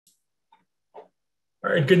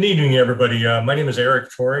All right, good evening, everybody. My name is Eric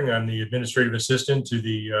Toring. I'm the administrative assistant to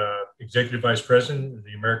the executive vice president of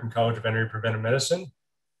the American College of Veterinary Preventive Medicine.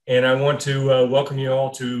 And I want to welcome you all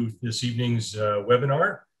to this evening's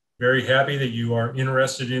webinar. Very happy that you are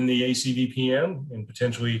interested in the ACVPM and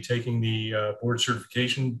potentially taking the board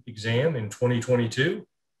certification exam in 2022.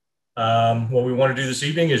 What we want to do this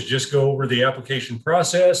evening is just go over the application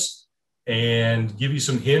process and give you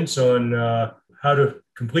some hints on how to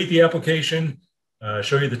complete the application,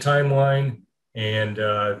 show you the timeline, and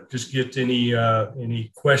just get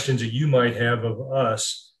any questions that you might have of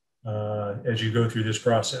us as you go through this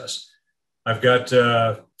process. I've got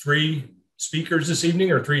three speakers this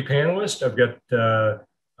evening, or three panelists. I've got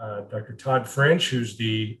Dr. Todd French, who's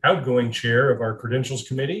the outgoing chair of our credentials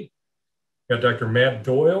committee. I've got Dr. Matt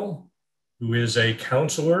Doyle, who is a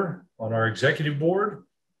counselor on our executive board.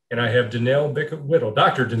 And I have Danelle Bickett-Whittle,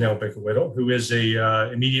 Dr. Danelle Bickett-Whittle, who is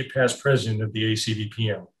a immediate past president of the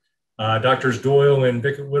ACVPM. Doctors Doyle and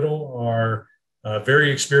Bickett-Whittle are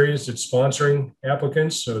very experienced at sponsoring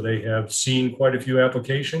applicants, so they have seen quite a few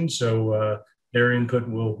applications, so their input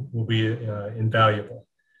will be invaluable.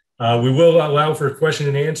 We will allow for question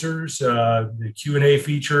and answers, the Q&A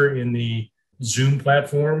feature in the Zoom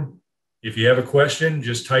platform. If you have a question,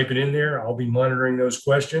 just type it in there. I'll be monitoring those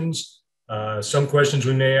questions. Some questions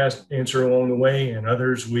we may answer along the way, and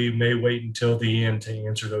others we may wait until the end to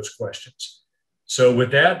answer those questions. So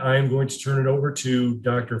with that, I am going to turn it over to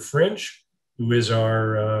Dr. French, who is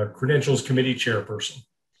our Credentials Committee chairperson.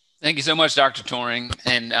 Thank you so much, Dr. Toring.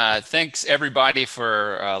 And thanks everybody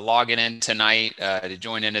for logging in tonight to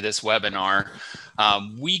join into this webinar.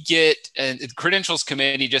 We get, the Credentials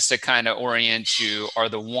Committee, just to kind of orient you, are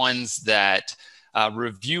the ones that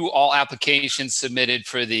review all applications submitted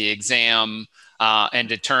for the exam and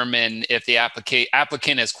determine if the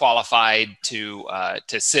applicant is qualified to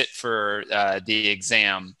sit for the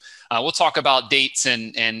exam. We'll talk about dates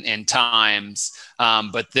and times,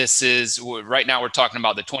 but this is, right now we're talking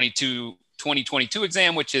about the 2022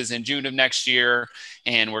 exam, which is in June of next year.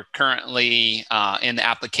 And we're currently in the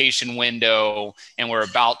application window, and we're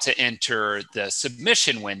about to enter the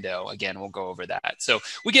submission window. Again, we'll go over that. So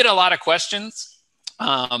we get a lot of questions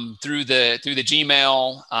through the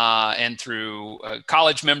Gmail and through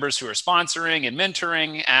college members who are sponsoring and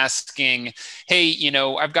mentoring, asking, hey, you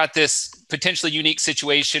know, I've got this potentially unique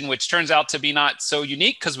situation, which turns out to be not so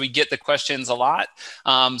unique because we get the questions a lot.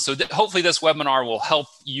 So hopefully this webinar will help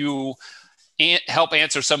you help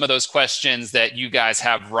answer some of those questions that you guys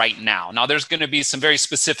have right now. Now, there's going to be some very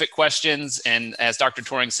specific questions, and as Dr.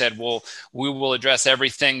 Toring said, we will address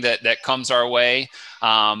everything that comes our way.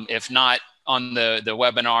 If not on the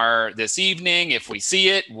webinar this evening, if we see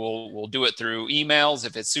it, we'll do it through emails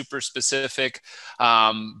if it's super specific.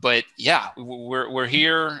 But yeah, we're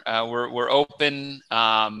here. We're open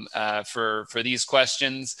for these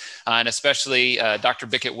questions, and especially Dr.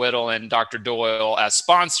 Bickett-Whittle and Dr. Doyle as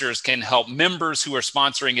sponsors can help members who are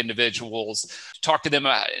sponsoring individuals, talk to them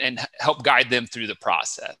and help guide them through the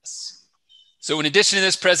process. So in addition to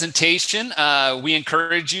this presentation, we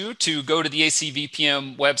encourage you to go to the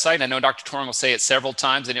ACVPM website. I know Dr. Toring will say it several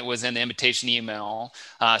times, and it was in the invitation email.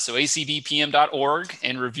 So acvpm.org,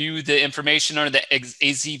 and review the information under the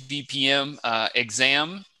ACVPM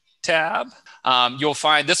exam tab. You'll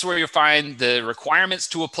find, this is where you'll find the requirements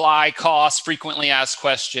to apply, costs, frequently asked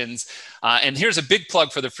questions. And here's a big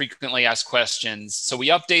plug for the frequently asked questions. So we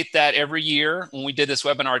update that every year. When we did this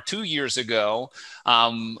webinar 2 years ago,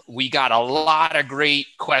 we got a lot of great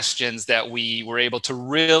questions that we were able to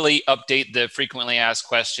really update the frequently asked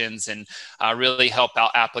questions and really help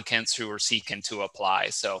out applicants who are seeking to apply.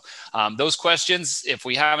 So those questions, if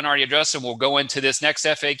we haven't already addressed them, we'll go into this next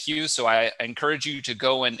FAQ. So I encourage you to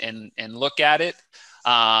go and look at it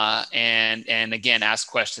and again, ask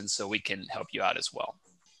questions so we can help you out as well.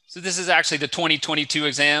 So this is actually the 2022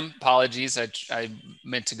 exam. Apologies, I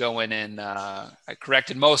meant to go in and I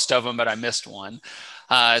corrected most of them, but I missed one.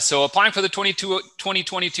 So applying for the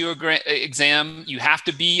 2022 exam, you have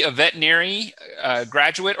to be a veterinary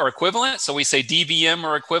graduate or equivalent. So we say DVM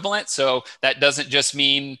or equivalent. So that doesn't just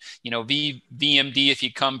mean, you know, VMD if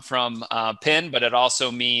you come from Penn, but it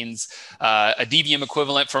also means a DVM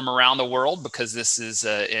equivalent from around the world, because this is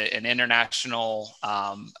an international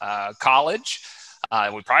college.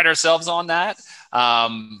 We pride ourselves on that,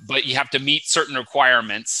 but you have to meet certain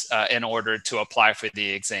requirements in order to apply for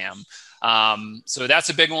the exam. So that's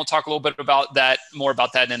a big one. We'll talk a little bit about that, more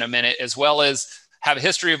about that in a minute, as well as have a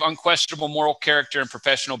history of unquestionable moral character and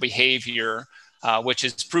professional behavior, which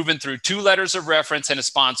is proven through 2 letters of reference and a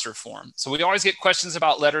sponsor form. So we always get questions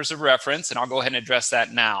about letters of reference, and I'll go ahead and address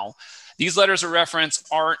that now. these letters of reference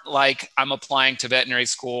aren't like I'm applying to veterinary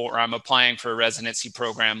school or I'm applying for a residency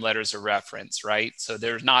program letters of reference, right? So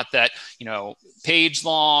there's not that, page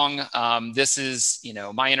long. This is,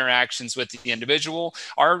 my interactions with the individual.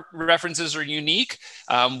 Our references are unique.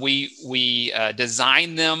 We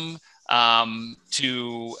design them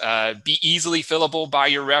to be easily fillable by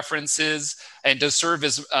your references and to serve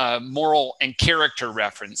as moral and character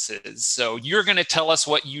references. So you're going to tell us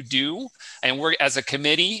what you do, and we're, as a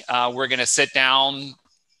committee, we're going to sit down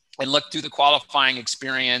and look through the qualifying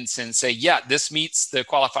experience and say, yeah, this meets the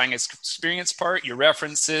qualifying experience part. Your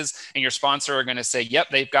references and your sponsor are going to say, yep,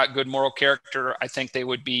 they've got good moral character. I think they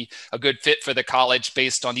would be a good fit for the college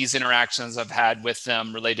based on these interactions I've had with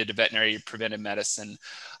them related to veterinary preventive medicine.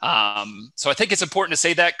 So I think it's important to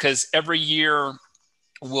say that because every year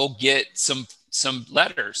we'll get some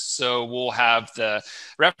letters. So we'll have the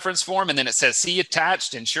reference form and then it says see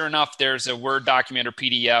attached. And sure enough, there's a Word document or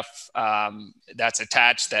PDF that's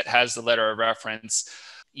attached that has the letter of reference.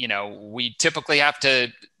 We typically have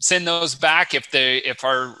to send those back if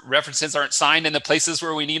our references aren't signed in the places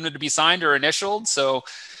where we need them to be signed or initialed. So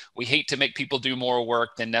we hate to make people do more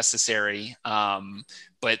work than necessary.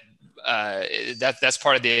 But that's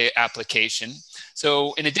part of the application.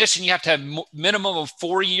 So in addition, you have to have minimum of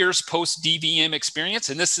 4 years post DVM experience,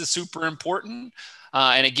 and this is super important.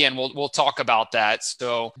 And again, we'll talk about that.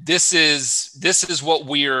 So this is what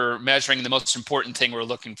we're measuring. The most important thing we're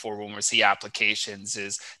looking for when we see applications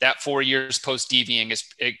is that 4 years post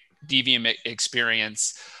DVM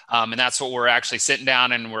experience. And that's what we're actually sitting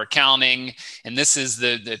down and we're counting. And this is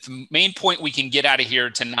the main point we can get out of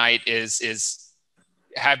here tonight is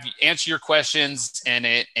have answer your questions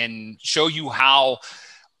and show you how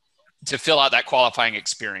to fill out that qualifying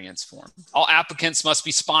experience form. All applicants must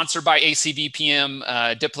be sponsored by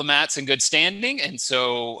ACVPM diplomats in good standing. And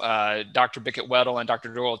so Dr. Bickett-Weddle and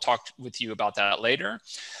Dr. Doyle will talk with you about that later.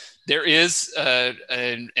 There is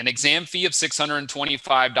an exam fee of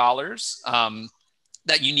 $625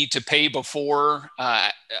 that you need to pay before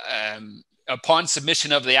upon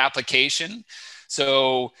submission of the application.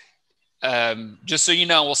 So just so you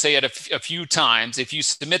know, we'll say it a few times. If you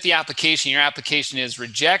submit the application, your application is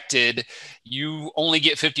rejected, you only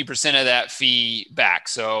get 50% of that fee back.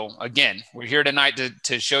 So again, we're here tonight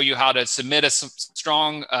to show you how to submit a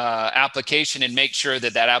strong application and make sure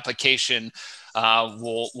that application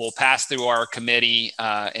will pass through our committee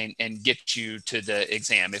and get you to the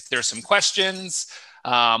exam. If there's some questions,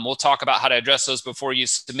 we'll talk about how to address those before you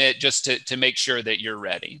submit, just to make sure that you're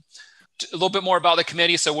ready. A little bit more about the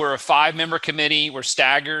committee. So we're a 5-member committee. We're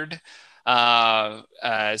staggered. So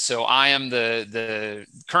I am the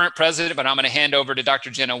current president, but I'm going to hand over to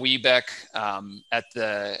Dr. Jenna Wiebeck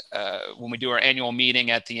when we do our annual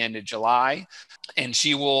meeting at the end of July, and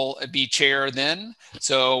she will be chair then.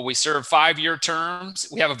 So we serve 5-year terms.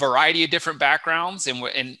 We have a variety of different backgrounds,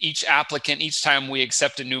 and each applicant, each time we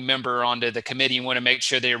accept a new member onto the committee, we want to make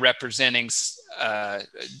sure they're representing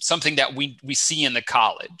something that we see in the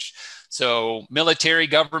college. So military,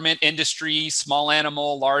 government, industry, small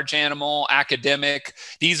animal, large animal, academic.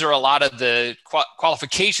 These are a lot of the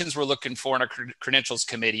qualifications we're looking for in a credentials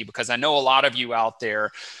committee, because I know a lot of you out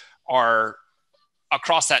there are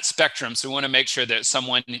across that spectrum. So we want to make sure that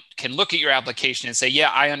someone can look at your application and say, yeah,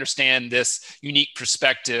 I understand this unique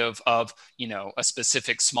perspective of, a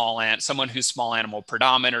specific someone who's small animal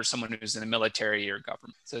predominant or someone who's in the military or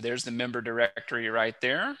government. So there's the member directory right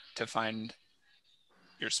there to find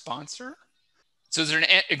your sponsor. So there's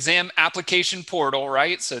an exam application portal,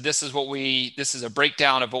 right? So this is a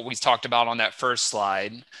breakdown of what we talked about on that first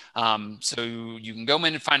slide. So you can go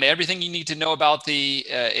in and find everything you need to know about the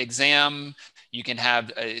exam. You can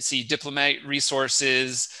see diplomatic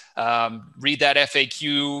resources, read that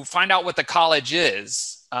FAQ, find out what the college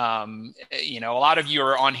is. A lot of you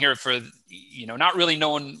are on here for, not really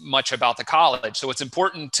knowing much about the college. So it's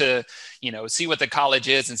important to, see what the college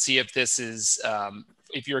is and see if this is,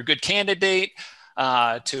 if you're a good candidate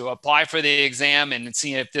to apply for the exam, and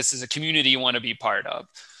see if this is a community you want to be part of.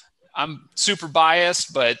 I'm super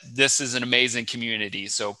biased, but this is an amazing community.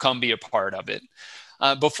 So come be a part of it.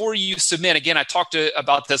 Before you submit, again, I talked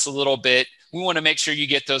about this a little bit. We want to make sure you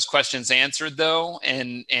get those questions answered, though.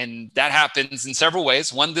 And that happens in several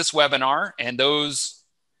ways. One, this webinar, and those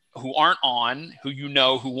who aren't on, who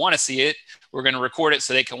want to see it, we're going to record it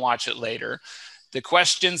so they can watch it later. The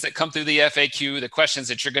questions that come through the FAQ, the questions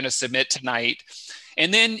that you're going to submit tonight.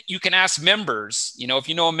 And then you can ask members, if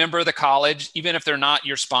you know a member of the college, even if they're not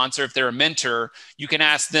your sponsor, if they're a mentor, you can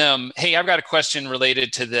ask them, hey, I've got a question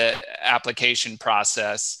related to the application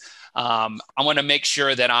process. I want to make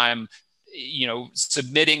sure that I'm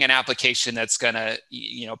submitting an application that's going to,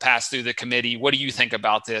 pass through the committee. What do you think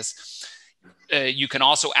about this? You can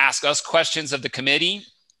also ask us questions of the committee.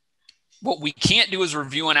 What we can't do is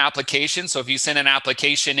review an application. So if you send an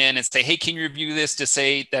application in and say, hey, can you review this to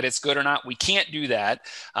say that it's good or not? We can't do that.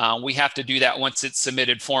 We have to do that once it's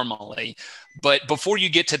submitted formally. But before you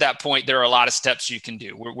get to that point, there are a lot of steps you can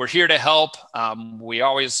do. We're here to help. We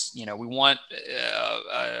always, we want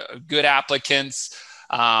good applicants.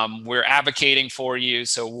 We're advocating for you.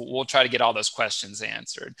 So we'll try to get all those questions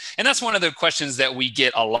answered. And that's one of the questions that we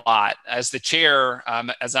get a lot. As the chair,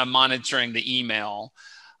 as I'm monitoring the email,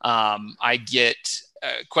 I get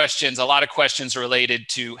questions, a lot of questions related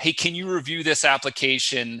to, hey, can you review this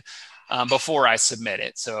application before I submit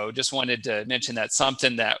it? So just wanted to mention that's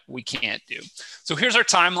something that we can't do. So here's our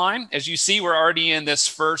timeline. As you see, we're already in this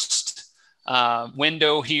first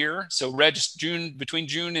window here. So between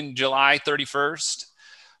June and July 31st,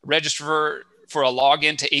 register for a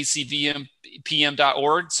login to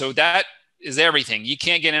acvpm.org. So that is everything. You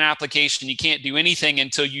can't get an application. You can't do anything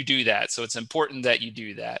until you do that. So it's important that you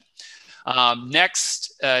do that.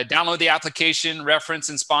 Next, download the application, reference,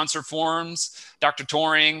 and sponsor forms. Dr.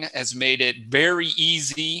 Toring has made it very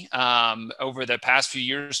easy over the past few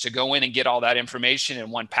years to go in and get all that information in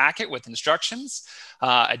one packet with instructions.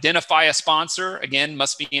 Identify a sponsor. Again,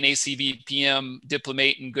 must be an ACVPM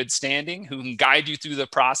diplomate in good standing who can guide you through the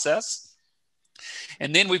process.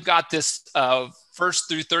 And then we've got this 1st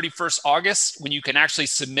through 31st August when you can actually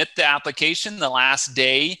submit the application. The last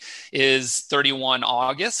day is 31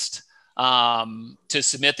 August to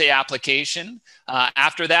submit the application.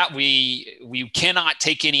 After that, we cannot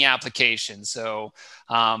take any applications. So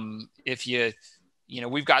if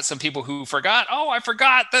we've got some people who forgot, I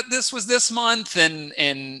forgot that this was this month, but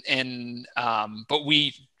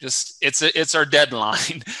it's our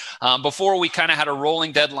deadline. Before we kind of had a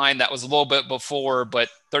rolling deadline that was a little bit before, but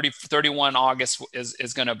 31 August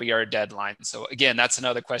is going to be our deadline. So again, that's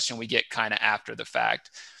another question we get kind of after the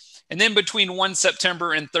fact. And then between 1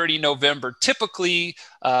 September and 30 November, typically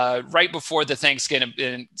right before the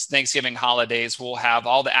Thanksgiving holidays, we'll have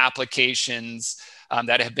all the applications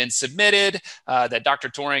that have been submitted, that Dr.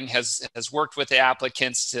 Toring has worked with the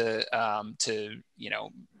applicants to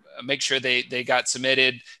make sure they got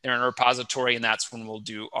submitted. They're in a repository, and that's when we'll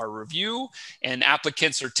do our review. And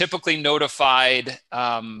applicants are typically notified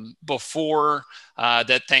before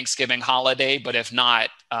that Thanksgiving holiday, but if not,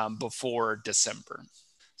 before December.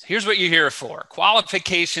 So here's what you're here for: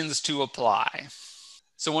 qualifications to apply.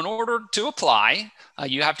 So in order to apply,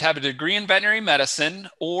 you have to have a degree in veterinary medicine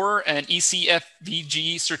or an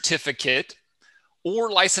ECFVG certificate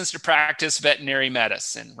or licensed to practice veterinary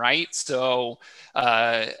medicine, right? So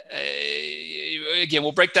again,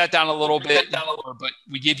 we'll break that down a little bit more, but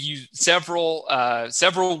we give you several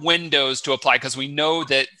windows to apply because we know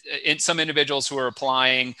that some individuals who are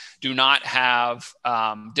applying did not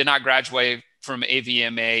graduate from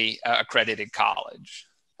AVMA accredited college.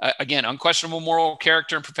 Again, unquestionable moral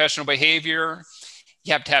character and professional behavior.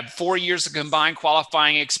 You have to have 4 years of combined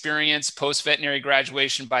qualifying experience post-veterinary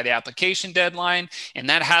graduation by the application deadline, and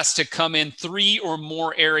that has to come in 3 or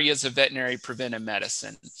more areas of veterinary preventive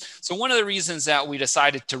medicine. So one of the reasons that we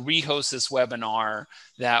decided to rehost this webinar,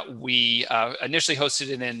 that we initially hosted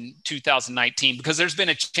it in 2019, because there's been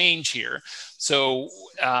a change here. So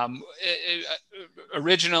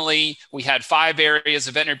originally, we had 5 areas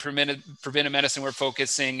of veterinary preventive medicine we're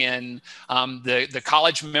focusing in. The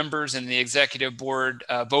college members and the executive board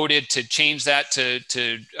voted to change that,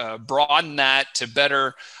 to broaden that, to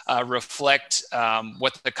better reflect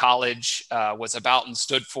what the college was about and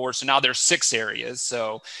stood for. So now there's 6 areas.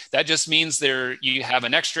 So that just means you have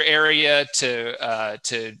an extra area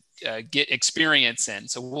to get experience in.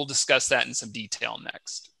 So we'll discuss that in some detail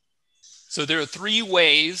next. So there are 3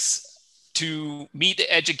 ways to meet the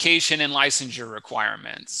education and licensure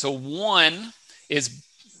requirements. So one is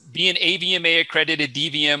be an AVMA accredited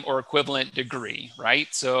DVM or equivalent degree, right?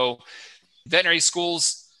 So veterinary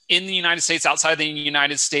schools in the United States, outside the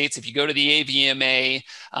United States, if you go to the AVMA,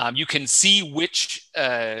 you can see which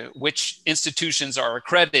institutions are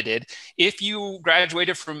accredited. If you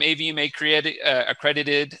graduated from AVMA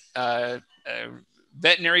accredited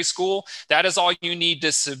veterinary school, that is all you need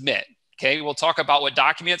to submit. Okay, we'll talk about what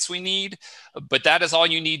documents we need, but that is all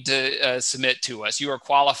you need to submit to us. You are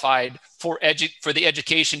qualified for the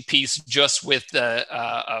education piece just with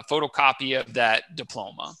a photocopy of that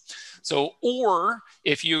diploma. So, or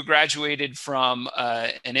if you graduated from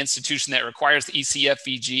an institution that requires the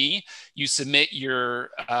ECFVG, you submit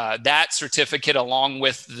that certificate along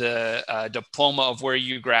with the diploma of where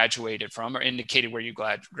you graduated from, or indicated where you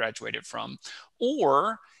graduated from.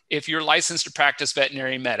 Or if you're licensed to practice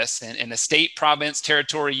veterinary medicine in a state, province,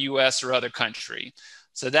 territory, US, or other country.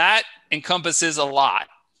 So that encompasses a lot,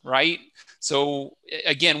 right? So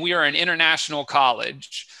again, we are an international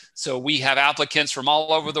college. So we have applicants from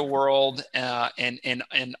all over the world and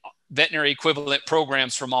veterinary equivalent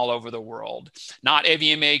programs from all over the world. Not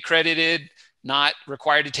AVMA accredited, not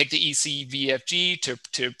required to take the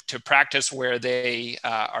ACVPM to practice where they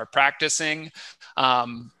are practicing.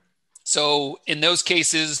 So in those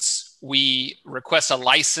cases, we request a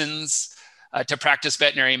license to practice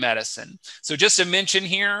veterinary medicine. So just to mention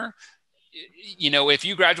here, if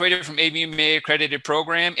you graduated from AVMA accredited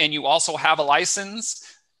program and you also have a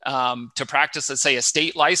license to practice, let's say a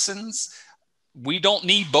state license, we don't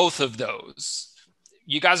need both of those.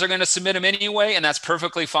 You guys are going to submit them anyway, and that's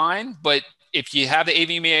perfectly fine. But if you have the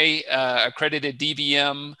AVMA accredited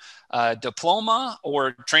DVM diploma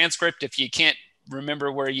or transcript, if you can't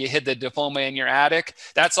remember where you hid the diploma in your attic,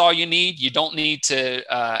 that's all you need. You don't need to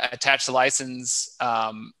attach the license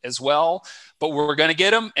as well, but we're going to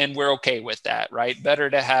get them and we're okay with that, right? Better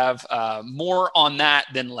to have more on that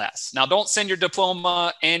than less. Now, don't send your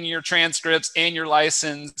diploma and your transcripts and your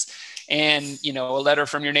license and, a letter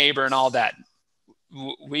from your neighbor and all that.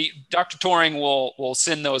 Dr. Toring will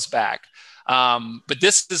send those back. But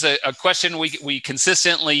this is a question we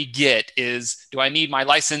consistently get is, do I need my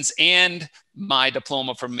license and my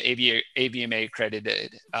diploma from AVMA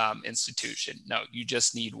accredited institution? No, you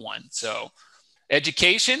just need one. So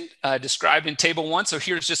education described in table 1. So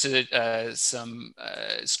here's just some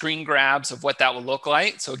screen grabs of what that will look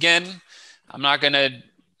like. So again,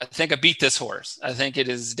 I think I beat this horse. I think it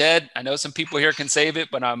is dead. I know some people here can save it,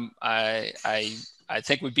 but I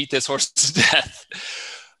think we beat this horse to death.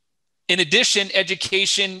 In addition,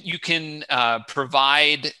 education, you can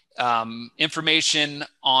provide information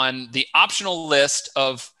on the optional list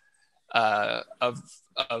of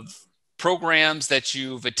programs that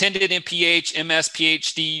you've attended in PH, MS,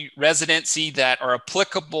 PhD, residency that are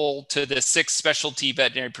applicable to the 6 specialty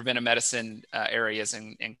veterinary preventive medicine areas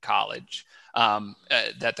in college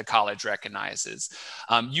that the college recognizes.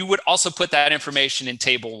 You would also put that information in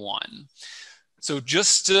table 1. So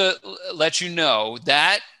just to let you know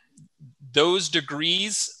that those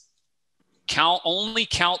degrees only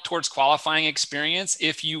count towards qualifying experience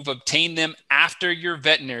if you've obtained them after your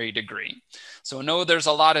veterinary degree. So I know there's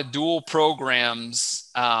a lot of dual programs,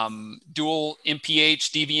 dual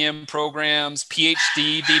MPH, DVM programs,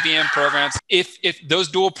 PhD, DVM programs. If those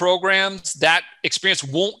dual programs, that experience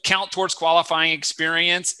won't count towards qualifying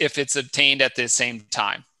experience if it's obtained at the same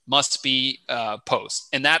time. Must be post.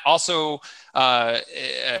 And that also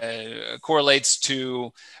correlates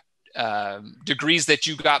to degrees that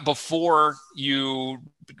you got before you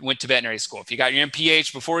went to veterinary school. If you got your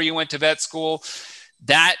MPH before you went to vet school,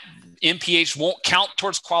 that MPH won't count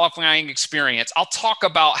towards qualifying experience. I'll talk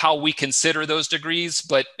about how we consider those degrees,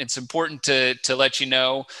 but it's important to let you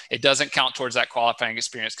know it doesn't count towards that qualifying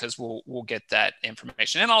experience because we'll get that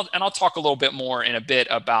information. And I'll talk a little bit more in a bit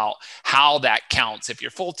about how that counts. If you're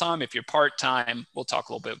full-time, if you're part-time, we'll talk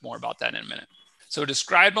a little bit more about that in a minute. So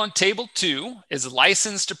described on table 2 is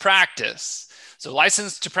license to practice. So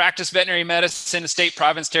license to practice veterinary medicine in a state,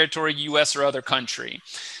 province, territory, US, or other country.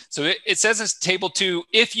 So it says in table 2,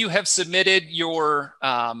 if you have submitted your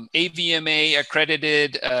AVMA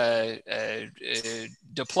accredited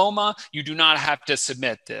diploma, you do not have to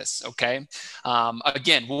submit this, okay?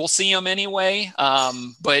 Again, we'll see them anyway,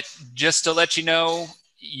 but just to let you know,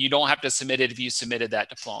 you don't have to submit it if you submitted that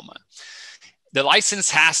diploma. The license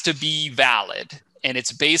has to be valid, and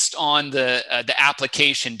it's based on the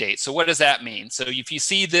application date. So what does that mean? So if you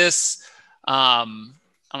see this,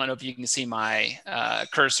 I don't know if you can see my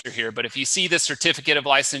cursor here, but if you see the certificate of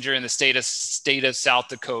licensure in the state of South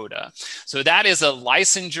Dakota, so that is a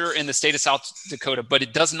licensure in the state of South Dakota, but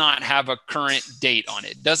it does not have a current date on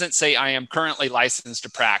it. It doesn't say I am currently licensed to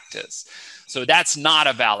practice. So that's not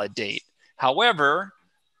a valid date. However,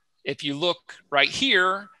 if you look right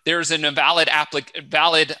here, there's an invalid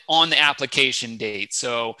valid on the application date.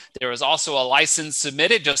 So there was also a license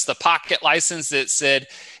submitted, just the pocket license that said,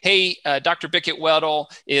 hey, Dr. Bickett-Weddle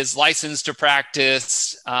is licensed to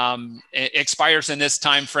practice, it expires in this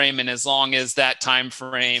time frame, and as long as that time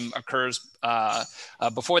frame occurs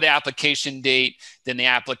before the application date, then the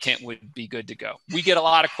applicant would be good to go. We get a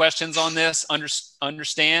lot of questions on this,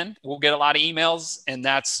 understand. We'll get a lot of emails, and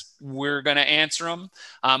we're going to answer them.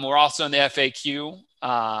 We're also in the FAQ.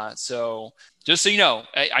 So just so you know,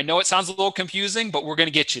 I know it sounds a little confusing, but we're going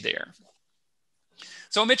to get you there.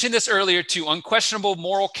 So I mentioned this earlier too, unquestionable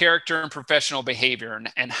moral character and professional behavior.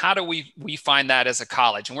 And how do we find that as a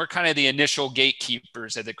college? And we're kind of the initial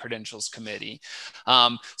gatekeepers at the Credentials Committee.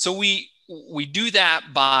 So we do that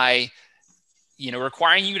by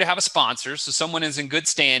requiring you to have a sponsor. So someone is in good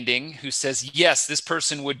standing who says, yes, this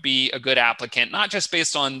person would be a good applicant, not just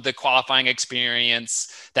based on the qualifying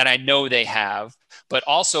experience that I know they have, but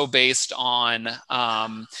also based on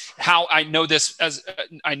how I know this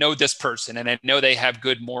person, and I know they have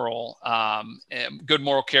good moral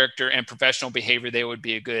character and professional behavior. They would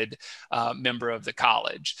be a good member of the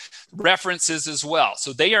college. References as well.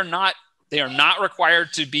 So they are not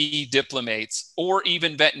required to be diplomates or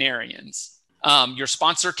even veterinarians. Your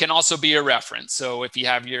sponsor can also be a reference. So if you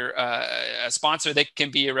have your a sponsor, they can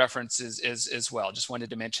be a reference as well. Just wanted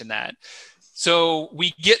to mention that. So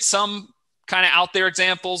we get some kind of out there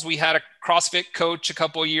examples. We had a CrossFit coach a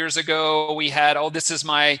couple of years ago. We had, this is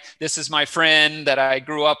my friend that I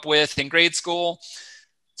grew up with in grade school.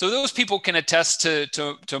 So those people can attest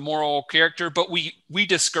to moral character, but we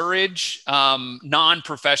discourage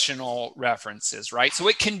non-professional references, right? So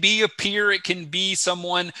it can be a peer, it can be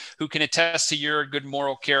someone who can attest to your good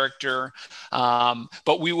moral character,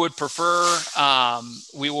 but we would prefer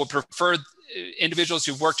individuals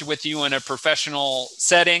who've worked with you in a professional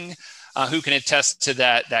setting who can attest to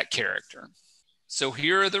that character. So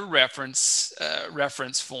here are the reference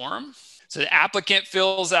form. So the applicant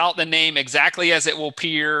fills out the name exactly as it will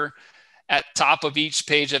appear at top of each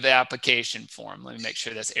page of the application form. Let me make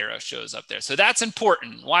sure this arrow shows up there. So that's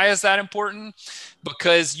important. Why is that important?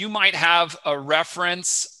 Because you might have a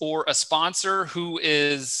reference or a sponsor who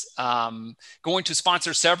is going to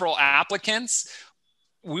sponsor several applicants.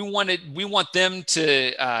 You want them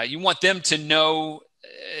to know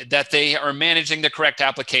that they are managing the correct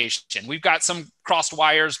application. We've got some crossed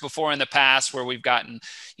wires before in the past where we've gotten,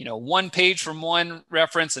 one page from one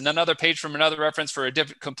reference and another page from another reference for a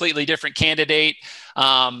completely different candidate.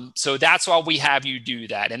 So that's why we have you do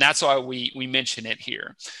that. And that's why we mention it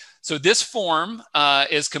here. So this form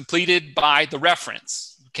is completed by the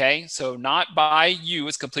reference. Okay. So not by you,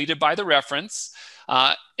 it's completed by the reference.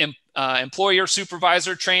 Employer,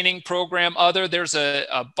 supervisor, training program, other, there's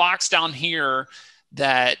a box down here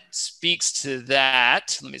that speaks to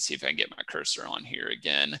that. Let me see if I can get my cursor on here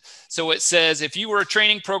again. So it says, if you were a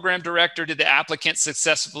training program director, did the applicant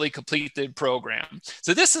successfully complete the program?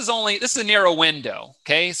 So this is a narrow window.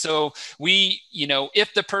 Okay. So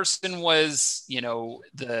if the person was,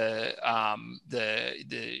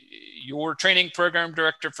 your training program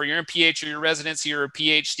director for your MPH or your residency or a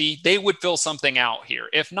PhD, they would fill something out here.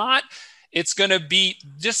 If not, it's going to be,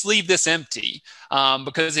 just leave this empty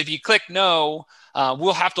because if you click no,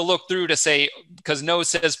 we'll have to look through to say, because no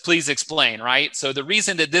says, please explain, right? So the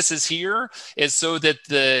reason that this is here is so that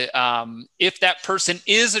if that person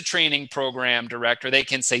is a training program director, they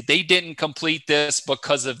can say they didn't complete this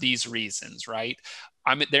because of these reasons, right?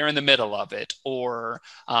 They're in the middle of it, or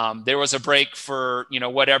there was a break for,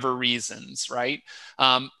 whatever reasons, right?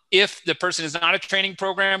 If the person is not a training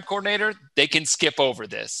program coordinator, they can skip over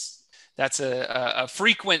this. That's a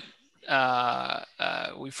frequent,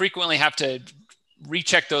 we frequently have to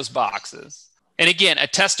recheck those boxes. And again,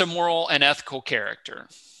 attest to moral and ethical character.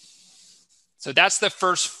 So that's the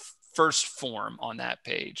first form on that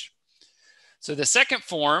page. So the second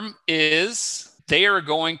form is they are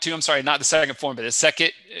going to, I'm sorry, not the second form, but the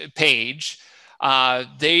second page,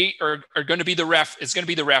 they are going to be it's going to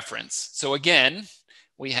be the reference. So again,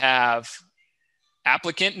 we have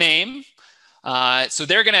applicant name. So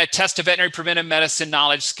they're going to attest to veterinary preventive medicine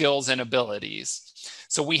knowledge, skills, and abilities.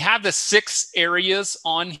 So we have the 6 areas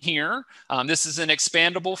on here. This is an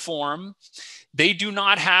expandable form. They do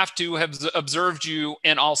not have to have observed you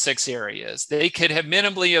in all 6 areas. They could have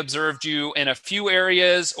minimally observed you in a few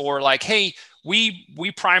areas, or like, hey,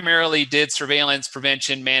 we primarily did surveillance,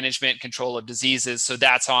 prevention, management, control of diseases. So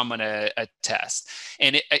that's how I'm going to attest.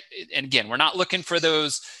 And again, we're not looking for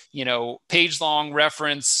those, page-long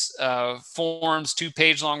reference forms,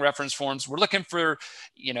 2-page-long reference forms. We're looking for,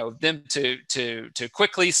 them to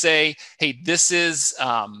quickly say, hey, this is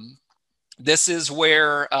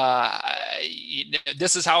where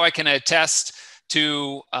this is how I can attest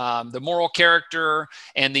to the moral character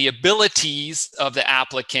and the abilities of the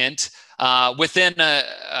applicant within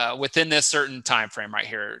this certain time frame right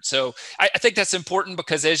here. So I think that's important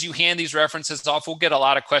because as you hand these references off, we'll get a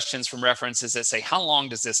lot of questions from references that say, how long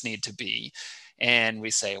does this need to be? And we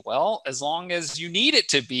say, well, as long as you need it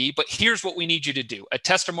to be, but here's what we need you to do: a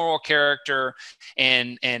test of moral character,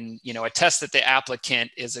 and a test that the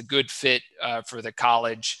applicant is a good fit for the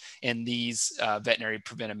college in these veterinary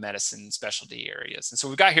preventive medicine specialty areas. And so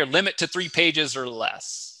we've got here, limit to 3 pages or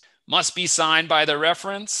less. Must be signed by the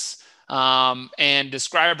reference. And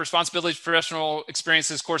describe responsibilities, professional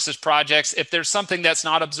experiences, courses, projects. If there's something that's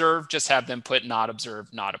not observed, just have them put not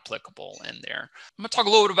observed, not applicable in there. I'm going to talk a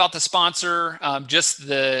little bit about the sponsor, just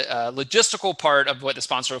the logistical part of what the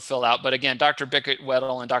sponsor will fill out. But again, Dr.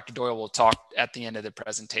 Bickett-Weddle and Dr. Doyle will talk at the end of the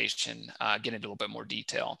presentation, get into a little bit more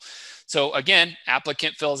detail. So again,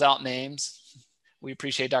 applicant fills out names. We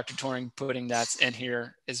appreciate Dr. Toring putting that in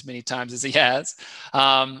here as many times as he has.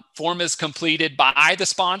 Form is completed by the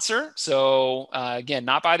sponsor. So again,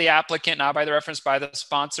 not by the applicant, not by the reference, by the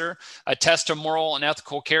sponsor. A test of moral and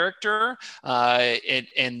ethical character.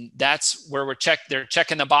 And that's where they're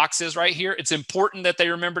checking the boxes right here. It's important that they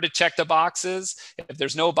remember to check the boxes. If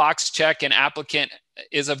there's no box check and applicant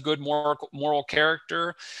is of good moral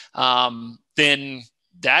character, then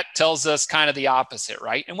that tells us kind of the opposite,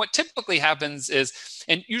 right? And what typically happens is,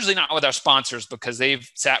 and usually not with our sponsors because they've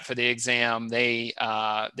sat for the exam, they've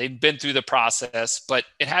been through the process, but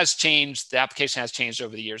it has changed. The application has changed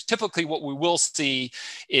over the years. Typically what we will see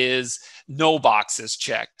is no boxes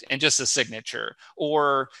checked and just a signature,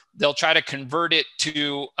 or they'll try to convert it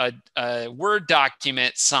to a Word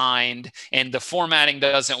document signed and the formatting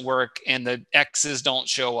doesn't work and the X's don't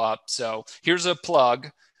show up. So here's a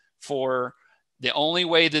plug for the only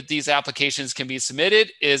way that these applications can be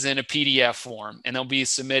submitted is in a PDF form, and they'll be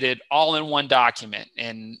submitted all in one document.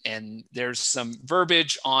 And there's some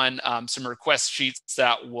verbiage on some request sheets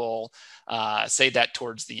that will say that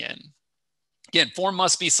towards the end. Again, form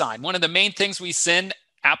must be signed. One of the main things we send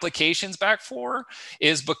applications back for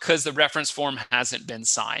is because the reference form hasn't been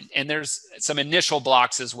signed. And there's some initial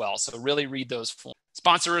blocks as well. So really read those forms.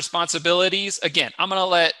 Sponsor responsibilities. Again, I'm going to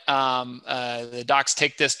let the docs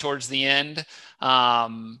take this towards the end.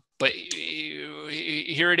 But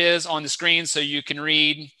here it is on the screen so you can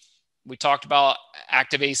read. We talked about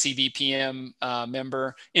active ACVPM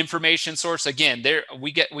member information source. Again,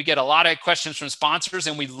 we get a lot of questions from sponsors,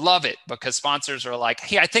 and we love it because sponsors are like,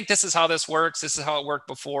 hey, I think this is how this works. This is how it worked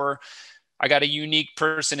before. I got a unique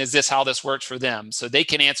person. Is this how this works for them? So they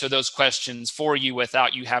can answer those questions for you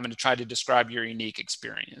without you having to try to describe your unique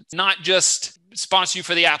experience. Not just sponsor you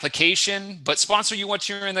for the application, but sponsor you once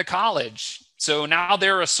you're in the college. So now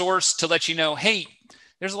they're a source to let you know, hey,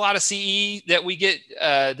 there's a lot of CE that we get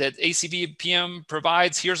that ACVPM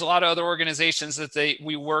provides. Here's a lot of other organizations that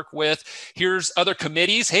we work with. Here's other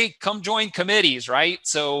committees. Hey, come join committees, right?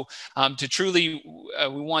 So to truly,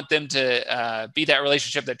 we want them to be that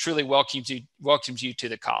relationship that truly welcomes you to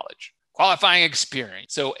the college. Qualifying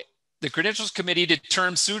experience. So the Credentials Committee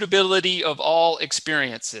determines suitability of all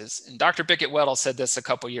experiences. And Dr. Bickett-Weddle said this a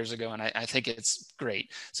couple years ago, and I think it's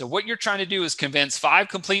great. So what you're trying to do is convince 5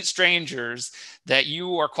 complete strangers that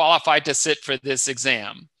you are qualified to sit for this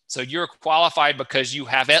exam. So you're qualified because you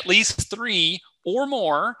have at least 3 or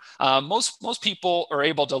more. Most people are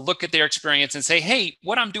able to look at their experience and say, hey,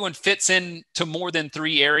 what I'm doing fits into more than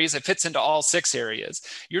 3 areas. It fits into all 6 areas.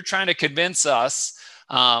 You're trying to convince us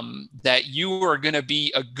that you are going to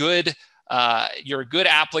be you're a good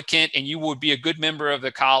applicant, and you would be a good member of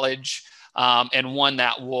the college, and one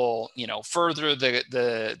that will, further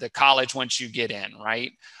the college once you get in,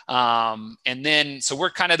 right? And then, so we're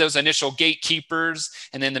kind of those initial gatekeepers,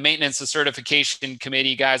 and then the maintenance and certification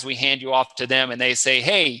committee guys, we hand you off to them, and they say,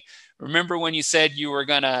 hey, remember when you said you were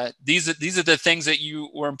these are the things that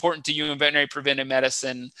were important to you in veterinary preventive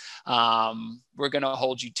medicine. We're going to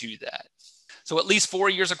hold you to that. So at least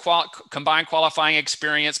 4 years of combined qualifying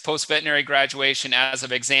experience post-veterinary graduation as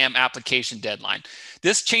of exam application deadline.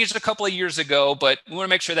 This changed a couple of years ago, but we want to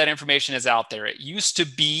make sure that information is out there. It used to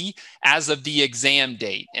be as of the exam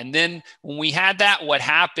date. And then when we had that, what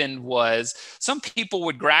happened was some people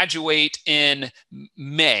would graduate in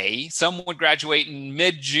May, some would graduate in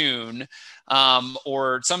mid-June,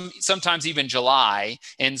 or sometimes even July.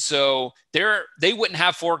 And so they wouldn't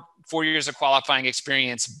have 4 years of qualifying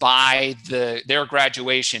experience by their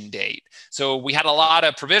graduation date. So we had a lot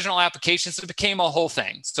of provisional applications. It became a whole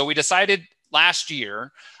thing. So we decided last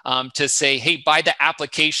year to say, hey, by the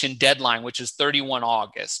application deadline, which is 31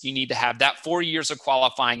 August, you need to have that 4 years of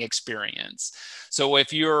qualifying experience. So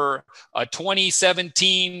if you're a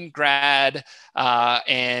 2017 grad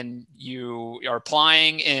and you are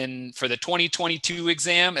applying for the 2022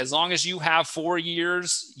 exam, as long as you have 4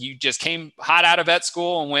 years, you just came hot out of vet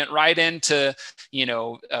school and went right into,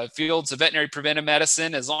 fields of veterinary preventive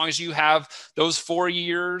medicine, as long as you have those 4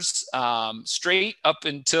 years straight up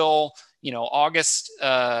until August,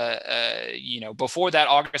 before that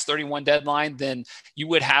August 31 deadline, then you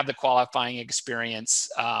would have the qualifying experience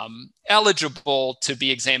eligible to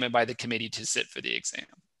be examined by the committee to sit for the exam.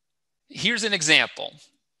 Here's an example.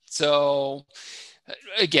 So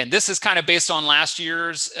again, this is kind of based on last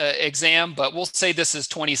year's exam, but we'll say this is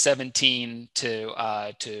 2017 to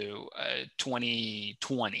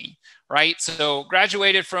 2020, right? So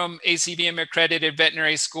graduated from ACVPM accredited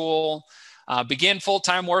veterinary school, begin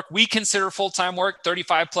full-time work. We consider full-time work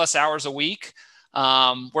 35 plus hours a week.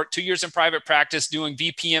 Worked 2 years in private practice doing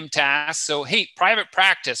VPM tasks. So, hey, private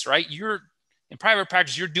practice, right? In private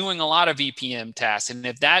practice, you're doing a lot of VPM tasks. And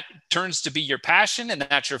if that turns to be your passion and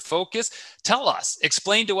that's your focus, tell us,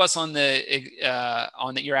 explain to us on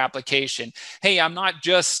your application. Hey, I'm not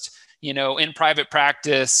just, in private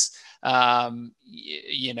practice, petting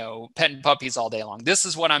puppies all day long. This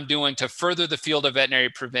is what I'm doing to further the field of veterinary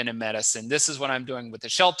preventive medicine. This is what I'm doing with the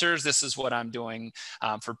shelters. This is what I'm doing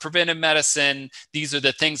for preventive medicine. These are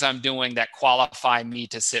the things I'm doing that qualify me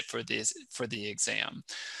to sit for the exam.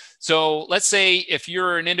 So let's say if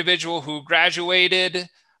you're an individual who graduated,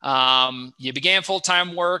 you began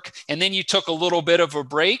full-time work, and then you took a little bit of a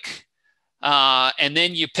break, and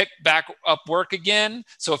then you picked back up work again.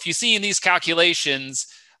 So if you see in these calculations,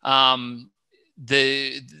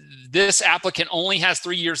 this applicant only has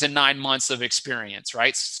 3 years and 9 months of experience,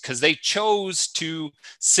 right? Because they chose to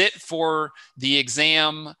sit for the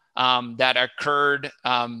exam that occurred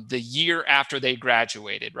the year after they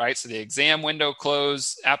graduated, right? So the exam window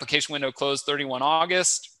closed, application window closed 31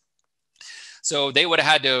 August. So they would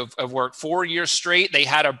have had to have worked 4 years straight. They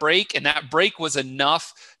had a break, and that break was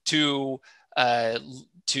enough to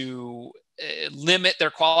limit their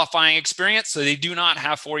qualifying experience. So they do not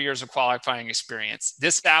have 4 years of qualifying experience.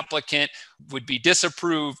 This applicant would be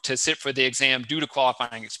disapproved to sit for the exam due to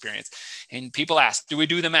qualifying experience. And people ask, do we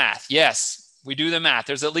do the math? Yes, we do the math.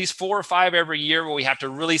 There's at least 4 or 5 every year where we have to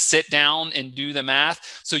really sit down and do the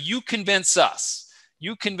math. So you convince us.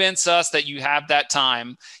 You convince us that you have that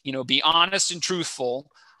time, be honest and truthful,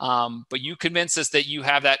 but you convince us that you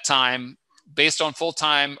have that time based on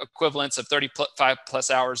full-time equivalents of 35 plus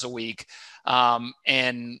hours a week.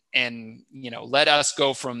 And let us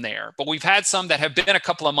go from there. But we've had some that have been a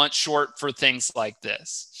couple of months short for things like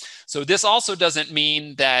this. So this also doesn't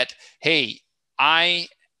mean that, hey, I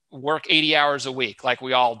work 80 hours a week like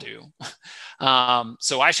we all do.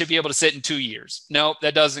 So I should be able to sit in 2 years. No,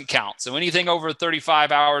 that doesn't count. So anything over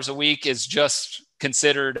 35 hours a week is just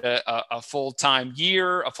considered a full-time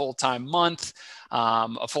year, a full-time month,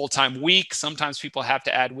 a full-time week. Sometimes people have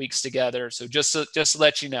to add weeks together. So just to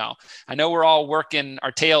let you know, I know we're all working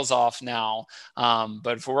our tails off now,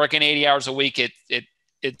 but if we're working 80 hours a week,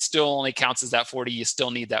 it still only counts as that 40. You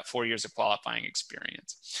still need that 4 years of qualifying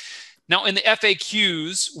experience. Now in the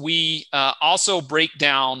FAQs, we also break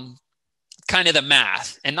down kind of the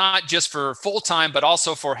math, and not just for full-time, but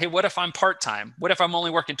also for, hey, what if I'm part-time? What if I'm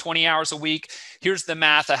only working 20 hours a week? Here's the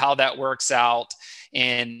math of how that works out.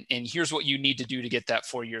 And here's what you need to do to get that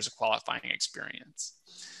 4 years of qualifying experience.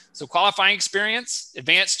 So qualifying experience,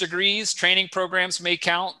 advanced degrees, training programs may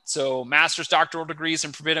count. So master's, doctoral degrees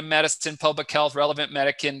in preventive medicine, public health, relevant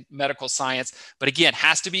medical science. But again,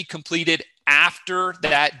 has to be completed after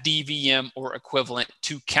that DVM or equivalent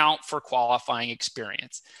to count for qualifying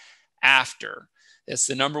experience. After. It's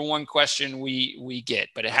the number one question we get,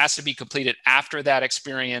 but it has to be completed after that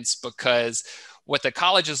experience, because what the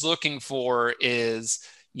college is looking for is,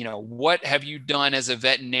 what have you done as a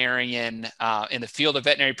veterinarian in the field of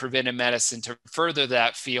veterinary preventive medicine to further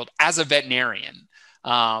that field as a veterinarian,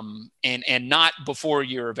 and not before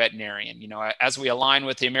you're a veterinarian. As we align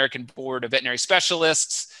with the American Board of Veterinary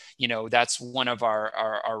Specialists, that's one of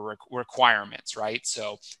our requirements, right?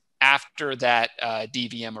 So after that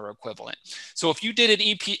DVM or equivalent. So if you did an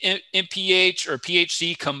MPH or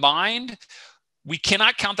PhD combined, we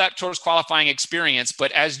cannot count that towards qualifying experience.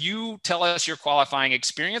 But as you tell us your qualifying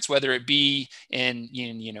experience, whether it be in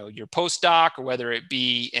your postdoc, or whether it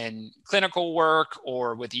be in clinical work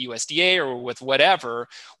or with the USDA or with whatever,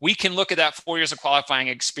 we can look at that 4 years of qualifying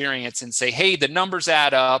experience and say, hey, the numbers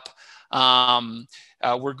add up.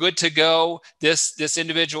 We're good to go. This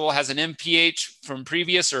individual has an MPH from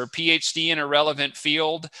previous or a PhD in a relevant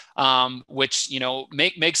field, which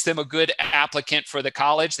makes them a good applicant for the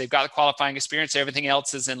college. They've got the qualifying experience. Everything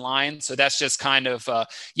else is in line. So that's just kind of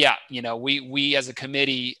we as a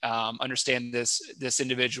committee understand this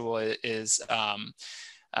individual is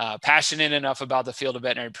passionate enough about the field of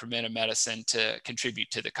veterinary preventive medicine to contribute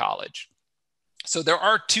to the college. So there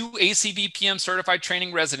are 2 ACVPM certified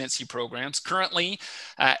training residency programs currently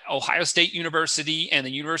at Ohio State University and the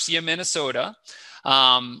University of Minnesota.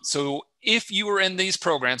 So if you were in these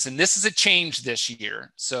programs, and this is a change this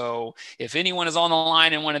year, so if anyone is on the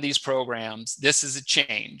line in one of these programs, this is a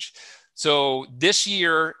change. So this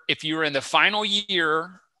year, if you were in the final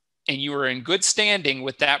year and you were in good standing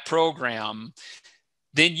with that program,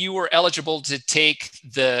 then you were eligible to take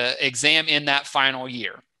the exam in that final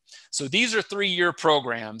year. So these are 3-year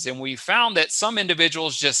programs, and we found that some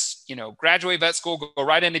individuals just, graduate vet school, go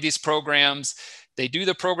right into these programs. They do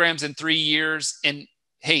the programs in 3 years, and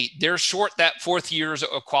hey, they're short that 4th year's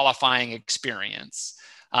of qualifying experience.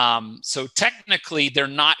 So technically, they're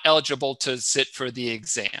not eligible to sit for the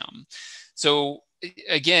exam. So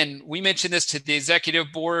again, we mentioned this to the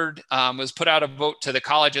executive board, was put out a vote to the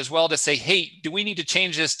college as well to say, hey, do we need to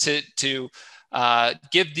change this to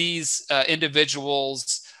give these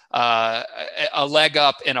individuals a leg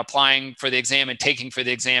up in applying for the exam and taking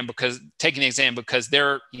the exam because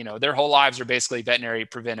their whole lives are basically veterinary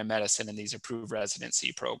preventive medicine in these approved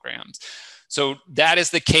residency programs. So that is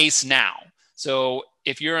the case now. So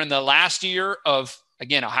if you're in the last year of,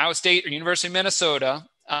 again, Ohio State or University of Minnesota,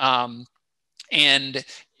 and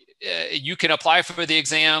you can apply for the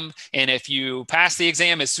exam. And if you pass the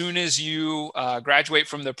exam, as soon as you graduate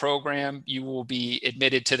from the program, you will be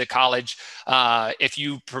admitted to the college if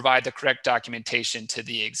you provide the correct documentation to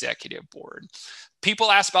the executive board.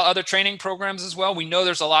 People ask about other training programs as well. We know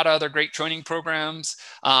there's a lot of other great training programs,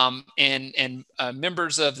 and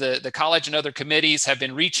members of the college and other committees have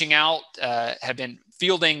been reaching out, have been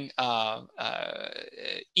fielding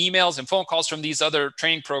emails and phone calls from these other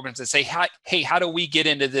training programs that say, hey, how do we get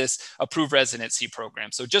into this approved residency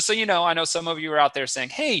program? So just so you know, I know some of you are out there saying,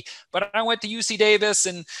 hey, but I went to UC Davis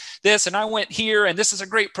and this, and I went here, and this is a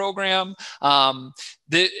great program. A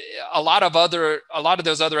lot of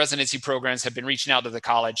those other residency programs have been reaching out to the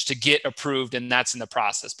college to get approved, and that's in the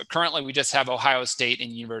process. But currently, we just have Ohio State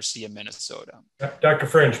and University of Minnesota. Dr.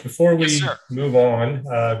 French, before we move on,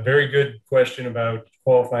 very good question about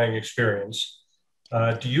qualifying experience.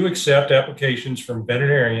 Do you accept applications from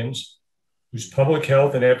veterinarians whose public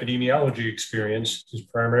health and epidemiology experience is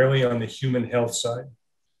primarily on the human health side?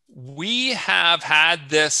 We have had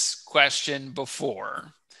this question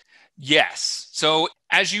before. Yes. So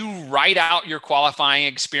as you write out your qualifying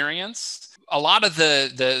experience, a lot of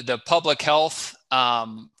the public health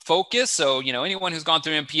focus, so anyone who's gone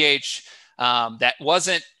through MPH that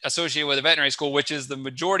wasn't associated with a veterinary school, which is the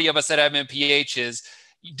majority of us that have MPHs,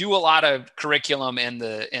 do a lot of curriculum in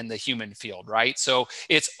the human field, right? So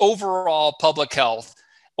it's overall public health,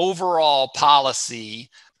 overall policy.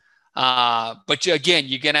 But again,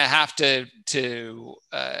 you're going to have to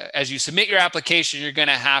as you submit your application, you're going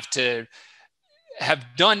to have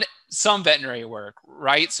done some veterinary work,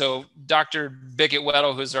 right? So Dr.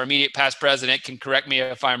 Bickett-Weddle, who's our immediate past president, can correct me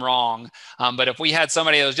if I'm wrong. But if we had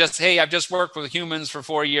somebody that was just, hey, I've just worked with humans for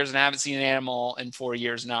 4 years and I haven't seen an animal in 4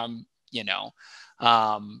 years, now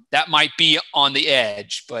that might be on the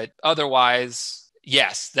edge. But otherwise,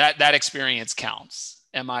 yes, that experience counts.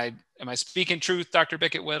 Am I speaking truth, Dr.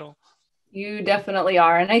 Bickett-Weddle? You definitely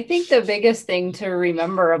are. And I think the biggest thing to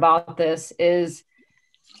remember about this is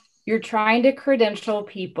you're trying to credential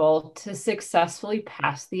people to successfully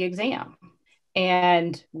pass the exam.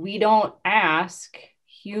 And we don't ask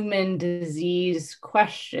human disease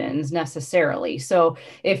questions necessarily. So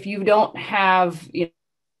if you don't have,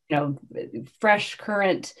 fresh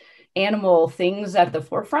current animal things at the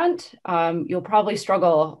forefront, you'll probably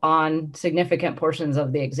struggle on significant portions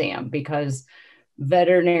of the exam because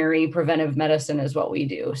veterinary preventive medicine is what we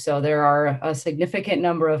do. So there are a significant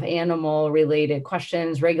number of animal related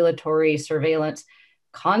questions, regulatory, surveillance.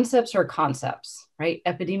 Concepts are concepts, right?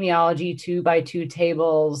 Epidemiology, 2x2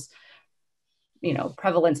 tables,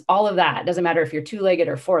 prevalence, all of that. Doesn't matter if you're 2-legged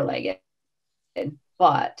or 4-legged,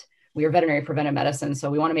 but we are veterinary preventive medicine.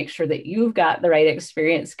 So we want to make sure that you've got the right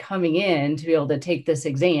experience coming in to be able to take this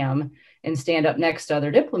exam and stand up next to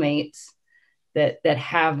other diplomates that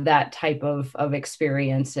have that type of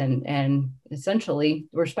experience, and essentially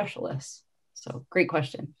we're specialists. So great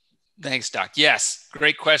question. Thanks, Doc. Yes,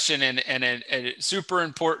 great question, and a super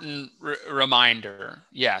important reminder.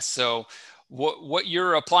 Yes, so what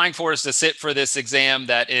you're applying for is to sit for this exam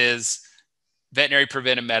that is veterinary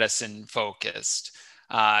preventive medicine focused.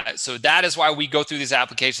 So that is why we go through these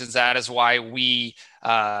applications. That is why we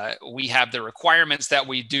have the requirements that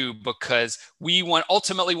we do, because we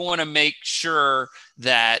ultimately want to make sure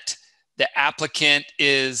that the applicant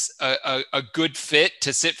is a good fit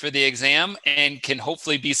to sit for the exam and can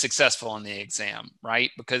hopefully be successful in the exam,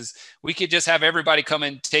 right? Because we could just have everybody come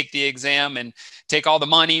and take the exam and take all the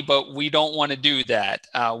money, but we don't want to do that.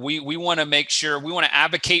 We want to make sure, we want to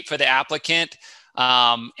advocate for the applicant,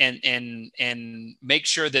 and make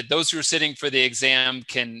sure that those who are sitting for the exam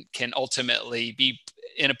can ultimately be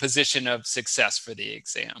in a position of success for the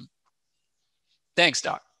exam. Thanks,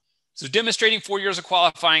 Doc. So demonstrating 4 years of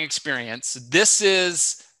qualifying experience, this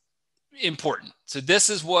is important. So this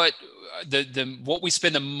is what what we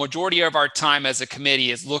spend the majority of our time as a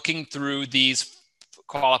committee is looking through these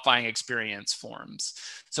qualifying experience forms.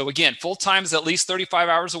 So again, full-time is at least 35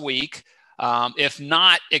 hours a week. If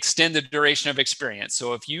not, extend the duration of experience.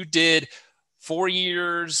 So if you did 4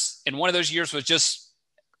 years and one of those years was just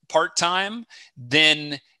part-time,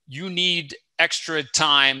 then you need extra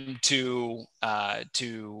time to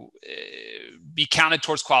be counted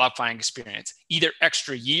towards qualifying experience, either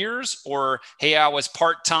extra years or, hey, I was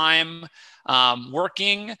part-time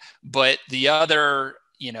working, but the other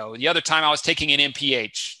time I was taking an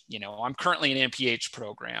MPH, I'm currently in an MPH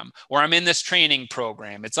program, or I'm in this training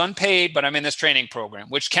program. It's unpaid, but I'm in this training program,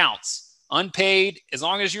 which counts. Unpaid, as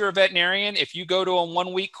long as you're a veterinarian, if you go to a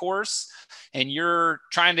 1 week course and you're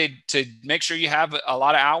trying to make sure you have a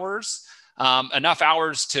lot of hours, enough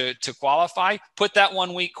hours to qualify, put that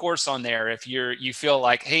 1 week course on there. If you feel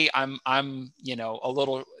like, hey, I'm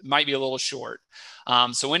might be a little short.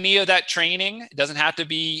 So any of that training, it doesn't have to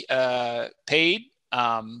be paid,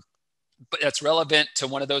 but that's relevant to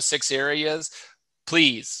one of those 6 areas.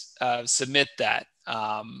 Please submit that.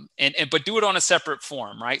 But do it on a separate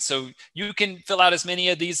form, right? So you can fill out as many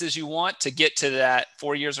of these as you want to get to that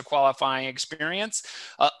 4 years of qualifying experience.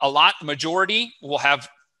 Majority will have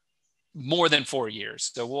more than 4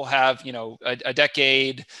 years. So we'll have, a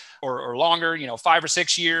decade or longer, 5 or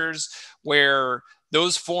 6 years, where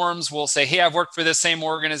those forms will say, hey, I've worked for the same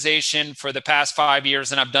organization for the past 5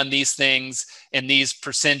 years, and I've done these things and these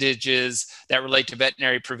percentages that relate to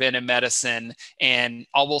veterinary preventive medicine. And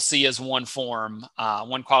all we'll see is one form,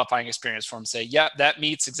 one qualifying experience form, say, yep, that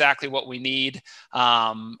meets exactly what we need.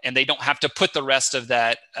 And they don't have to put the rest of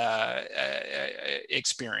that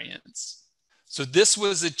experience. So this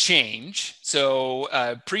was a change. So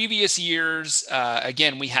previous years,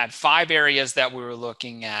 again, we had 5 areas that we were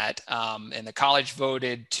looking at, and the college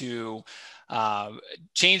voted to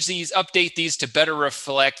change these, update these to better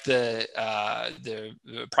reflect the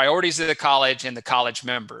priorities of the college and the college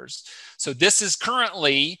members. So this is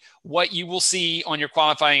currently what you will see on your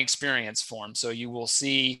qualifying experience form. So you will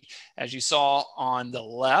see, as you saw on the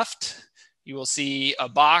left, you will see a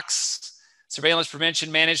box, surveillance,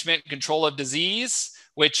 prevention, management, control of disease,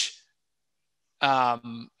 which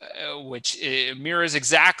mirrors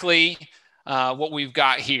exactly what we've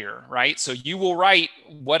got here, right? So you will write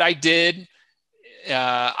what I did.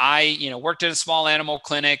 I worked in a small animal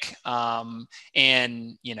clinic, and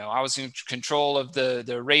I was in control of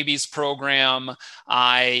the rabies program.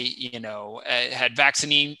 I had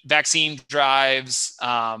vaccine drives,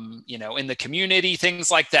 in the community,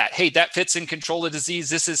 things like that. Hey, that fits in control of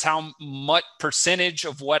disease. This is how much percentage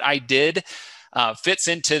of what I did fits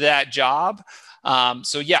into that job.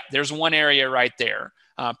 So yeah, there's one area right there.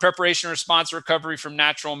 Preparation, response, recovery from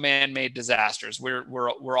natural man-made disasters.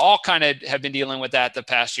 We're all kind of have been dealing with that the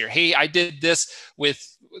past year. Hey, I did this with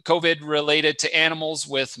COVID related to animals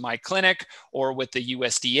with my clinic, or with the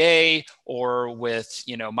USDA, or with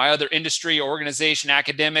my other industry organization,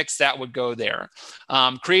 academics, that would go there.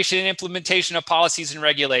 Creation and implementation of policies and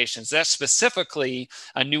regulations. That's specifically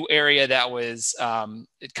a new area that was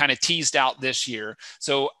kind of teased out this year.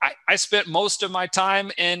 So I spent most of my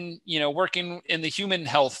time in working in the human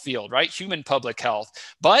health field, right? Human public health.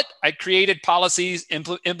 But I created policies,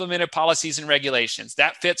 implemented policies and regulations.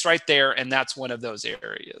 That fits right there, and that's one of those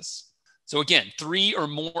areas. So again, 3 or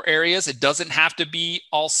more areas. It doesn't have to be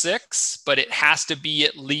all 6, but it has to be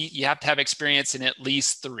at least, you have to have experience in at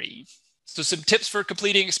least 3. So some tips for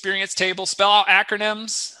completing experience table: spell out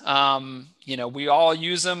acronyms. We all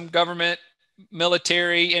use them, government,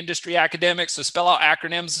 military, industry, academics. So spell out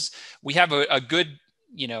acronyms. We have a good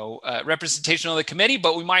representation of the committee,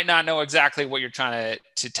 but we might not know exactly what you're trying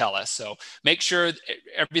to tell us. So make sure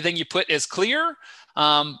everything you put is clear.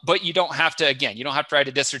 But you don't have to, again, you don't have to write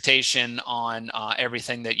a dissertation on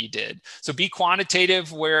everything that you did. So be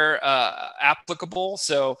quantitative where applicable.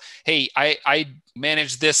 So, hey, I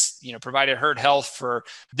managed this, provided herd health for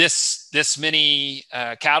this many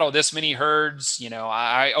cattle, this many herds.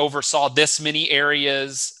 I oversaw this many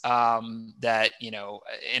areas that,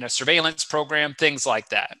 in a surveillance program, things like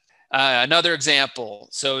that. Another example.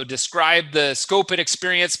 So describe the scope and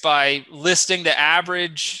experience by listing the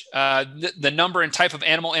average, the number and type of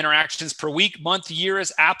animal interactions per week, month, year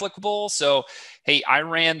as applicable. So, hey, I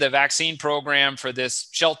ran the vaccine program for this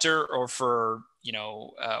shelter or for,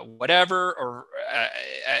 whatever, or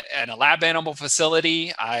at a lab animal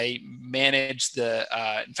facility. I managed the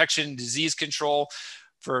infection and disease control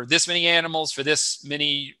for this many animals, for this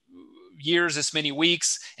many years, this many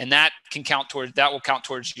weeks, and that will count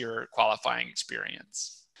towards your qualifying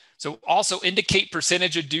experience. So also indicate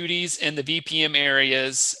percentage of duties in the VPM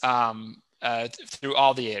areas through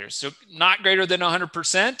all the areas. So not greater than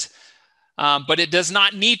 100%, but it does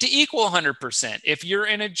not need to equal 100%. If you're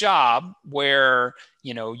in a job where,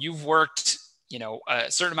 you've worked,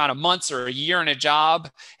 a certain amount of months or a year in a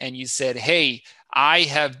job, and you said, hey, I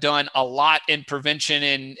have done a lot in prevention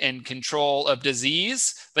and control of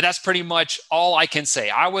disease, but that's pretty much all I can say.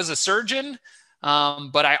 I was a surgeon,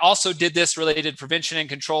 but I also did this related prevention and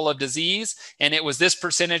control of disease, and it was this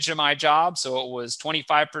percentage of my job. So it was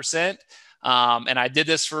 25%. And I did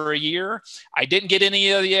this for a year. I didn't get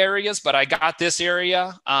any of the areas, but I got this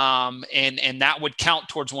area. And that would count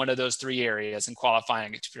towards one of those three areas in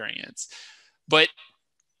qualifying experience. But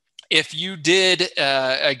if you did,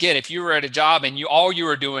 again, if you were at a job and all you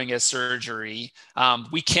were doing is surgery,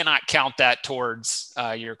 we cannot count that towards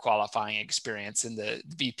your qualifying experience in the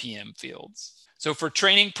VPM fields. So for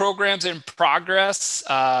training programs in progress,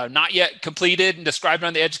 not yet completed and described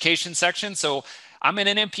on the education section. So I'm in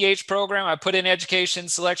an MPH program. I put in education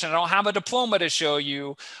selection. I don't have a diploma to show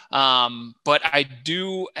you, but I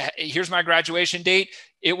do. Here's my graduation date.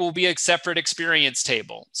 It will be a separate experience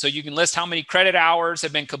table. So you can list how many credit hours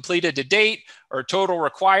have been completed to date or total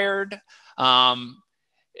required.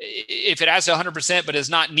 If it has 100%, but does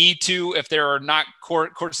not need to, if there are not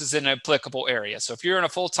courses in an applicable area. So if you're in a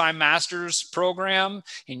full-time master's program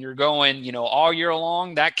and you're going, all year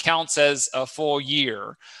long, that counts as a full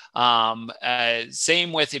year.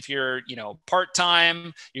 Same with if you're,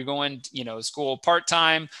 part-time, you're going, school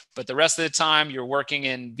part-time, but the rest of the time you're working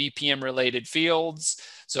in VPM related fields.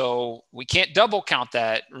 So we can't double count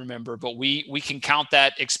that, remember, but we can count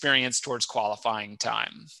that experience towards qualifying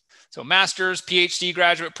time. So master's, PhD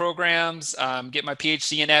graduate programs, get my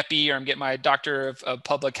PhD in epi, or I'm getting my doctor of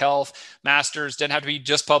public health. Master's doesn't have to be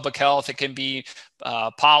just public health. It can be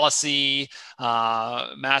policy,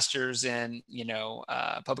 master's in,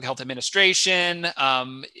 public health administration.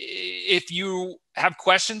 If you have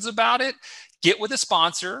questions about it, get with a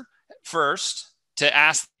sponsor first to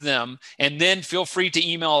ask them, and then feel free to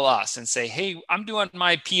email us and say, hey, I'm doing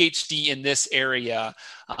my PhD in this area.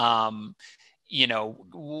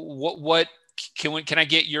 What can I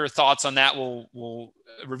get your thoughts on that? We'll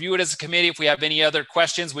review it as a committee. If we have any other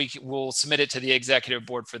questions, we'll submit it to the executive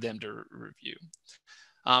board for them to review.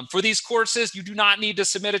 For these courses, you do not need to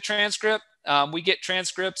submit a transcript. We get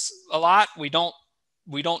transcripts a lot. We don't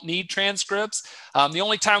need transcripts. The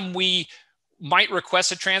only time we might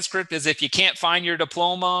request a transcript is if you can't find your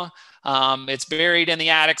diploma. It's buried in the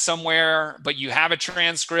attic somewhere, but you have a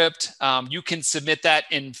transcript. You can submit that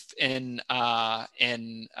in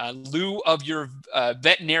lieu of your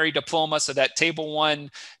veterinary diploma, so that Table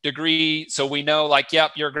 1 degree. So we know,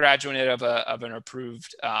 yep, you're a graduate of an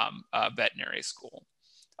approved veterinary school.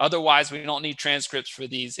 Otherwise, we don't need transcripts for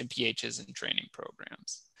these MPHs and training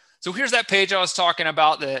programs. So here's that page I was talking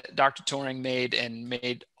about that Dr. Turing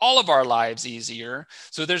made all of our lives easier.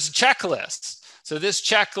 So there's a checklist. So this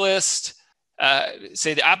checklist,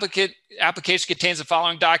 say the application contains the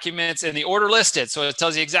following documents in the order listed. So it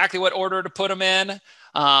tells you exactly what order to put them in.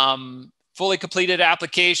 Fully completed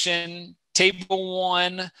application, Table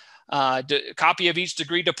 1, copy of each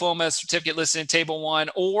degree, diploma, certificate listed in Table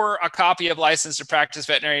 1, or a copy of license to practice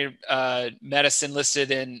veterinary medicine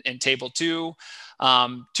listed in Table 2.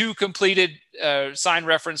 2 completed signed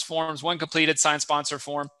reference forms, 1 completed signed sponsor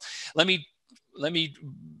form. Let me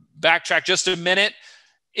backtrack just a minute.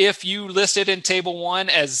 If you listed in Table 1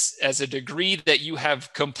 as a degree that you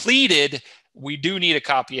have completed, we do need a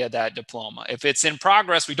copy of that diploma. If it's in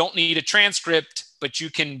progress, we don't need a transcript, but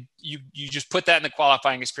you just put that in the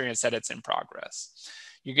qualifying experience that it's in progress.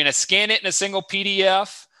 You're going to scan it in a single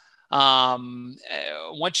PDF.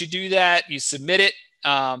 Once you do that, you submit it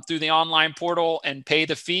through the online portal and pay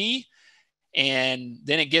the fee. and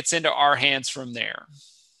then it gets into our hands from there.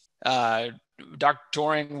 Dr.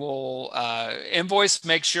 Toring will invoice,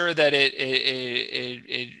 make sure that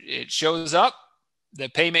it shows up, the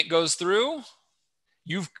payment goes through.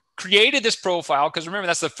 You've created this profile, because remember,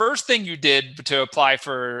 that's the first thing you did to apply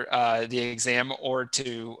for the exam, or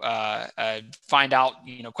to find out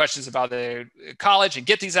questions about the college and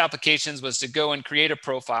get these applications, was to go and create a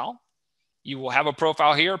profile. You will have a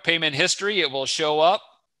profile here, payment history. It will show up,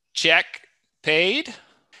 check, paid.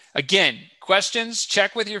 Again, questions,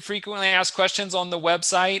 check with your frequently asked questions on the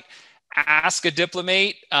website. Ask a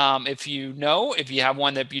diplomate if you have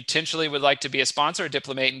one that potentially would like to be a sponsor, a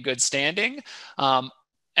diplomate in good standing.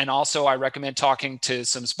 And also, I recommend talking to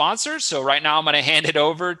some sponsors. So right now, I'm going to hand it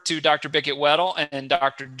over to Dr. Bickett-Weddle and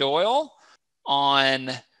Dr. Doyle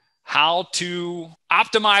on how to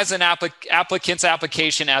optimize an applicant's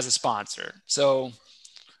application as a sponsor. So,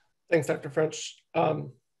 thanks, Dr. French.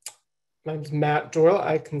 My name is Matt Doyle.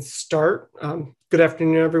 I can start. Good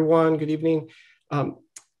afternoon, everyone. Good evening.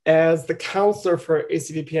 As the counselor for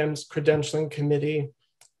ACVPM's credentialing committee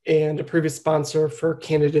and a previous sponsor for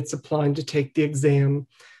candidates applying to take the exam,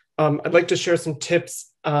 I'd like to share some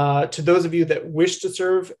tips to those of you that wish to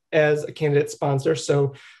serve as a candidate sponsor.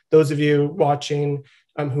 So those of you watching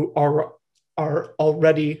who are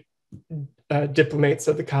already diplomates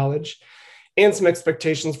of the college, and some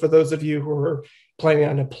expectations for those of you who are planning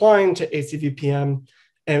on applying to ACVPM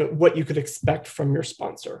and what you could expect from your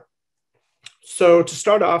sponsor. So to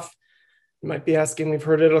start off, you might be asking, we've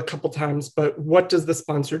heard it a couple times, but what does the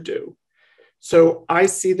sponsor do? So I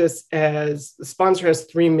see this as the sponsor has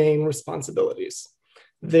three main responsibilities.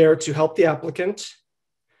 They're to help the applicant,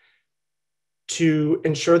 to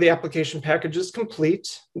ensure the application package is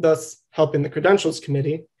complete, thus helping the credentials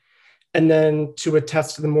committee, and then to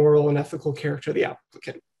attest to the moral and ethical character of the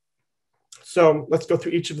applicant. So let's go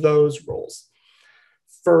through each of those roles.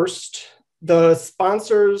 First, the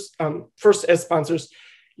sponsors, as sponsors,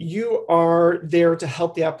 you are there to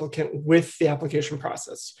help the applicant with the application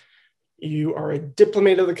process. You are a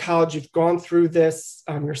diplomate of the college, you've gone through this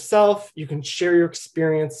yourself, you can share your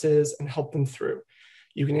experiences and help them through.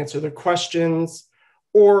 You can answer their questions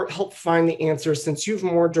or help find the answers, since you have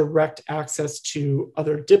more direct access to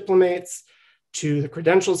other diplomates, to the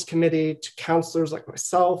credentials committee, to counselors like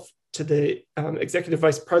myself, to the executive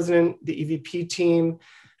vice president, the EVP team.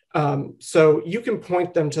 So you can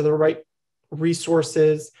point them to the right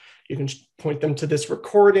resources. You can point them to this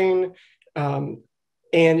recording, and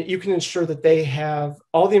you can ensure that they have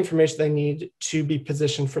all the information they need to be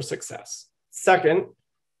positioned for success. Second,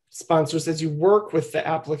 sponsors, as you work with the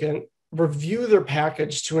applicant, review their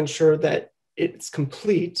package to ensure that it's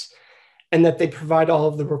complete and that they provide all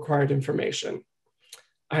of the required information.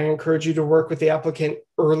 I encourage you to work with the applicant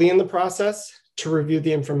early in the process to review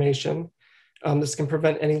the information. This can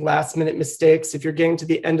prevent any last minute mistakes. If you're getting to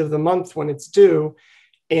the end of the month when it's due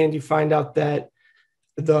and you find out that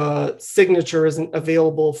the signature isn't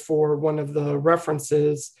available for one of the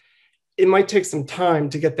references, it might take some time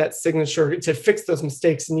to get that signature to fix those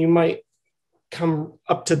mistakes, and you might come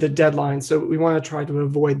up to the deadline. So we want to try to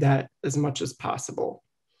avoid that as much as possible.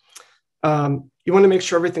 You want to make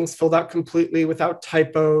sure everything's filled out completely without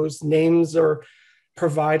typos. Names are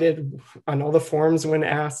provided on all the forms when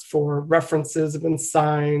asked for. References have been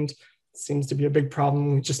signed. Seems to be a big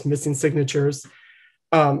problem with just missing signatures.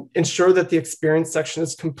 Ensure that the experience section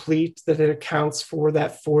is complete, that it accounts for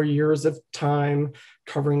that 4 years of time,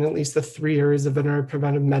 covering at least the 3 areas of veterinary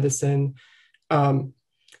preventive medicine. And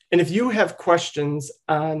if you have questions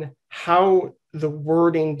on how the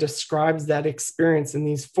wording describes that experience in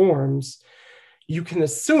these forms, you can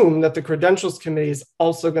assume that the credentials committee is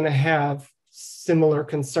also going to have similar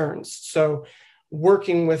concerns. So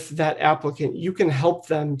working with that applicant, you can help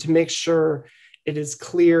them to make sure it is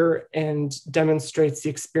clear and demonstrates the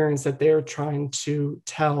experience that they're trying to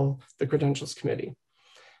tell the credentials committee.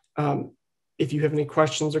 If you have any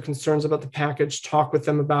questions or concerns about the package, talk with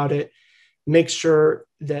them about it. Make sure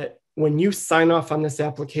that when you sign off on this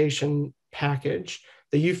application package,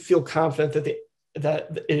 that you feel confident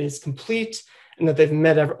that it is complete and that they've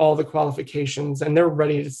met all the qualifications and they're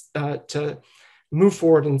ready to move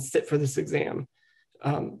forward and sit for this exam.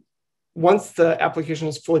 Once the application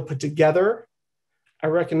is fully put together, I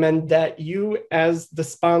recommend that you, as the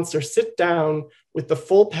sponsor, sit down with the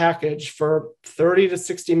full package for 30 to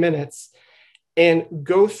 60 minutes and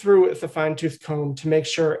go through it with a fine-tooth comb to make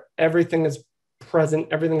sure everything is present,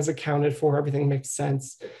 everything is accounted for, everything makes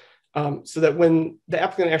sense, so that when the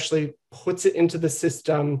applicant actually puts it into the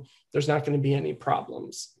system, there's not going to be any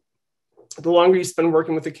problems. The longer you spend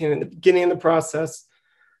working with the candidate at the beginning of the process,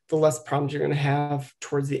 the less problems you're going to have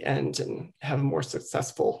towards the end and have a more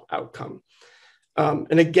successful outcome.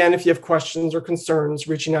 And again, if you have questions or concerns,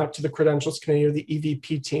 reaching out to the Credentials Committee or the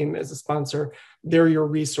EVP team as a sponsor, they're your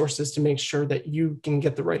resources to make sure that you can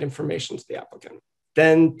get the right information to the applicant.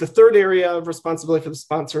 Then the third area of responsibility for the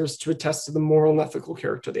sponsor is to attest to the moral and ethical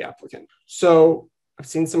character of the applicant. So I've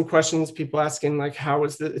seen some questions, people asking like, how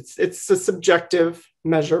is this? It's a subjective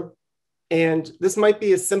measure. And this might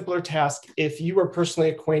be a simpler task if you are personally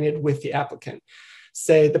acquainted with the applicant.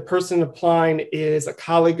 Say the person applying is a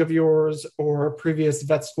colleague of yours or a previous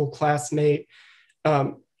vet school classmate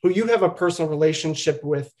who you have a personal relationship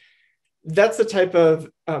with. That's the type of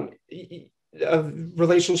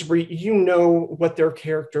relationship where you know what their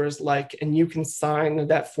character is like, and you can sign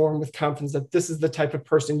that form with confidence that this is the type of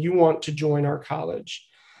person you want to join our college.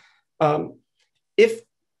 If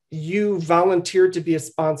you volunteered to be a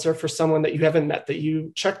sponsor for someone that you haven't met, that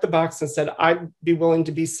you checked the box and said, I'd be willing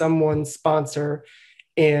to be someone's sponsor,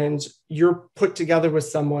 and you're put together with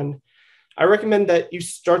someone, I recommend that you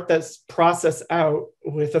start this process out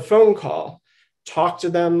with a phone call. Talk to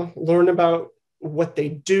them, learn about what they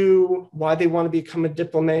do, why they want to become a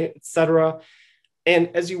diplomat, etc. And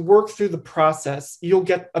as you work through the process, you'll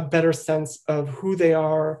get a better sense of who they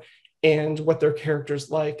are and what their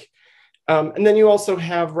character's like. And then you also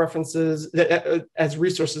have references that, as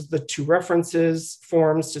resources, the 2 references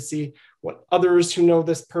forms to see what others who know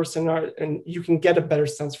this person are, and you can get a better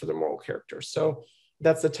sense for their moral character. So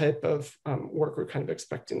that's the type of work we're kind of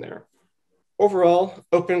expecting there. Overall,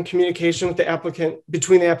 open communication with the applicant,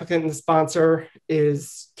 between the applicant and the sponsor,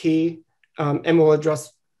 is key, and will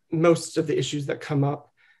address most of the issues that come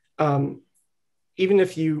up. Even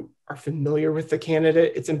if you are familiar with the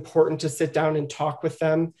candidate, it's important to sit down and talk with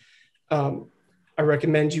them. I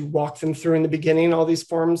recommend you walk them through in the beginning all these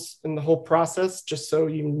forms and the whole process, just so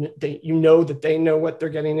you know that they know what they're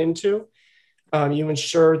getting into. You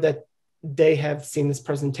ensure that they have seen this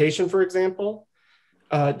presentation, for example.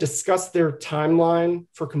 Discuss their timeline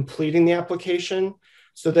for completing the application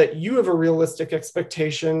so that you have a realistic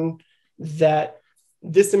expectation that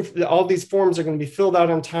all these forms are going to be filled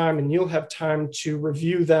out on time, and you'll have time to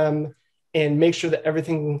review them and make sure that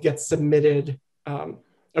everything gets submitted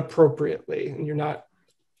appropriately, and you're not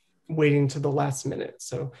waiting to the last minute.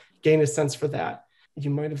 So gain a sense for that. You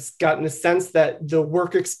might have gotten a sense that the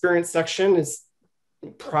work experience section is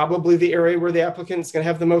probably the area where the applicant is going to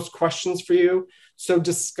have the most questions for you. So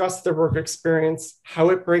discuss their work experience,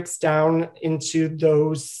 how it breaks down into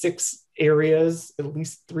those 6 areas, at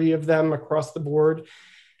least 3 of them across the board,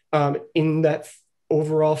 in that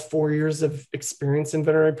overall 4 years of experience in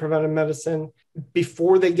veterinary preventive medicine.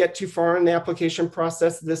 Before they get too far in the application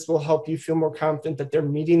process, this will help you feel more confident that they're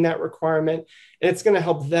meeting that requirement. And it's going to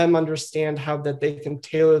help them understand how that they can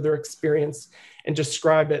tailor their experience and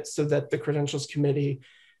describe it so that the Credentials Committee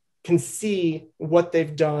can see what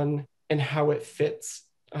they've done and how it fits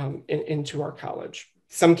into our college.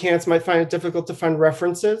 Some candidates might find it difficult to find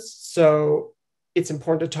references, so it's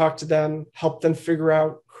important to talk to them, help them figure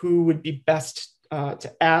out who would be best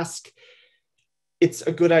to ask. It's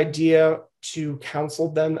a good idea to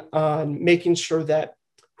counsel them on making sure that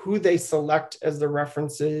who they select as the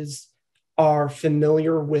references are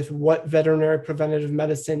familiar with what veterinary preventative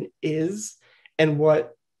medicine is and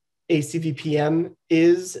what ACVPM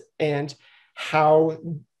is and how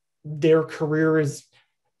their career is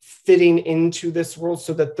fitting into this world,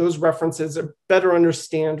 so that those references better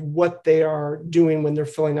understand what they are doing when they're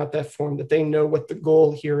filling out that form, that they know what the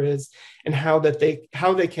goal here is and how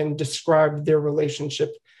they can describe their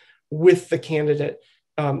relationship with the candidate.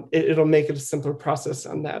 It'll make it a simpler process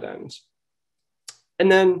on that end.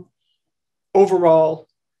 And then overall,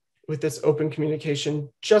 with this open communication,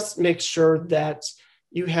 just make sure that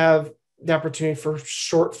you have the opportunity for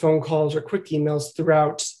short phone calls or quick emails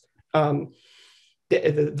throughout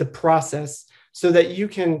the process, so that you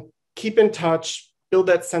can keep in touch, build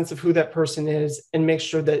that sense of who that person is, and make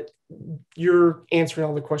sure that you're answering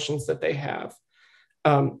all the questions that they have.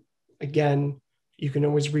 Again, you can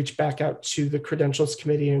always reach back out to the Credentials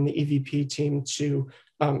Committee and the EVP team to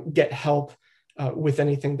get help with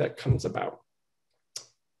anything that comes about.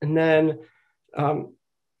 And then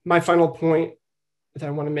my final point that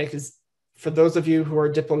I want to make is, for those of you who are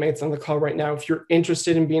diplomats on the call right now, if you're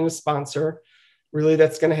interested in being a sponsor, really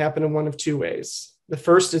that's going to happen in one of 2 ways. The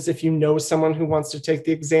first is if you know someone who wants to take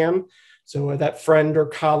the exam, so that friend or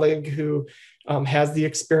colleague who has the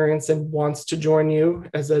experience and wants to join you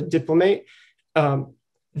as a diplomat,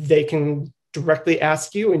 they can directly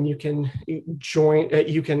ask you, and you can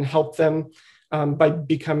you can help them by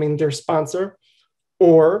becoming their sponsor.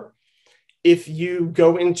 Or if you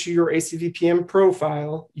go into your ACVPM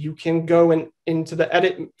profile, you can go into the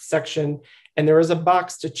edit section, and there is a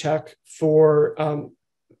box to check for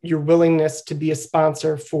your willingness to be a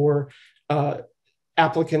sponsor for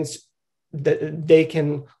applicants, that they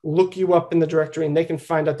can look you up in the directory and they can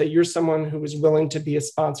find out that you're someone who is willing to be a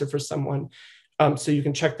sponsor for someone. So you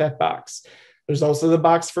can check that box. There's also the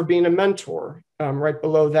box for being a mentor right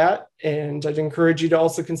below that. And I'd encourage you to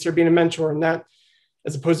also consider being a mentor, and that,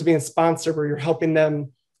 as opposed to being a sponsor where you're helping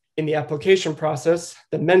them in the application process,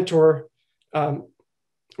 the mentor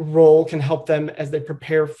role can help them as they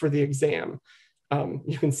prepare for the exam.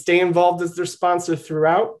 You can stay involved as their sponsor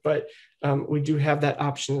throughout, but we do have that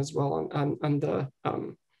option as well on the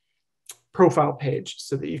profile page,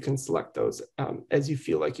 so that you can select those as you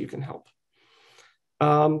feel like you can help.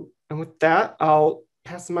 And with that, I'll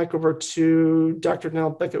pass the mic over to Dr. Nell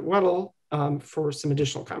Beckett-Weddle for some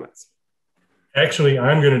additional comments. Actually,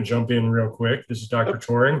 I'm going to jump in real quick. This is Dr.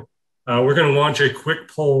 Toring. We're going to launch a quick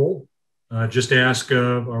poll. Just ask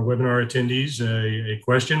our webinar attendees a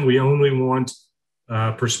question. We only want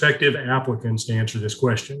prospective applicants to answer this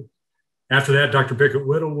question. After that, Dr.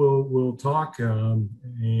 Beckett-Weddle will talk,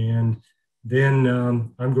 and then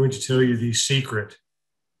I'm going to tell you the secret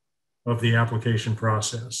of the application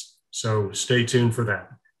process. So stay tuned for that.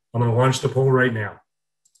 I'm going to launch the poll right now.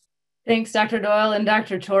 Thanks, Dr. Doyle and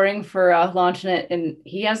Dr. Toring, for launching it. And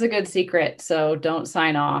he has a good secret, so don't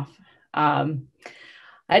sign off.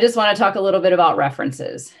 I just want to talk a little bit about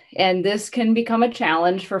references. And this can become a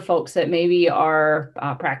challenge for folks that maybe are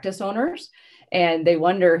practice owners, and they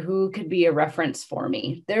wonder who could be a reference for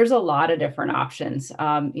me. There's a lot of different options.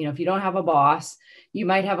 If you don't have a boss, you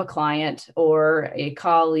might have a client or a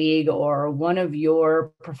colleague or one of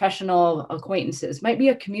your professional acquaintances, might be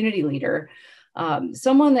a community leader,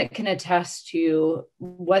 someone that can attest to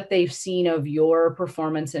what they've seen of your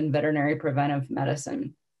performance in veterinary preventive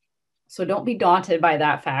medicine. So don't be daunted by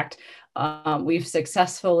that fact. We've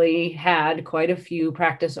successfully had quite a few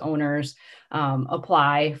practice owners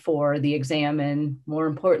apply for the exam, and more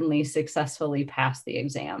importantly, successfully pass the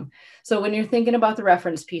exam. So when you're thinking about the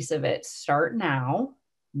reference piece of it, start now,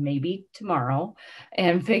 maybe tomorrow,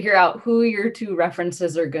 and figure out who your two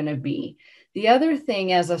references are going to be. The other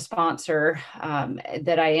thing as a sponsor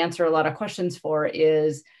that I answer a lot of questions for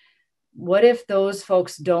is, what if those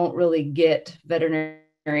folks don't really get veterinary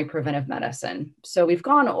preventive medicine? So we've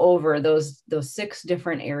gone over those 6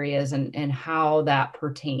 different areas and how that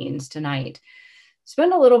pertains tonight.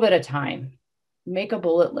 Spend a little bit of time, make a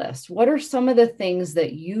bullet list. What are some of the things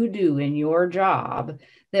that you do in your job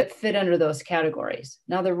that fit under those categories?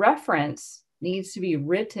 Now, the reference needs to be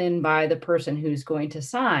written by the person who's going to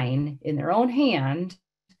sign in their own hand,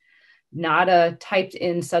 not a typed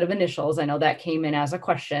in set of initials. I know that came in as a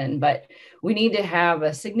question, but we need to have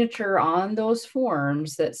a signature on those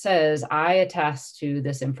forms that says, I attest to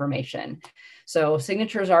this information. So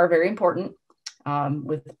signatures are very important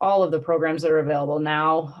with all of the programs that are available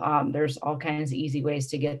now. There's all kinds of easy ways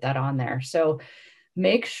to get that on there. So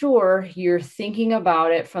make sure you're thinking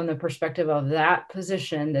about it from the perspective of that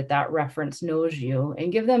position, that reference knows you,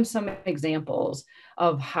 and give them some examples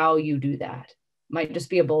of how you do that. Might just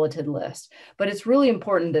be a bulleted list, but it's really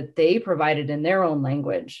important that they provide it in their own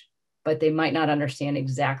language, but they might not understand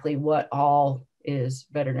exactly what all is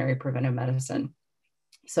veterinary preventive medicine.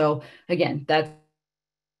 So again, that's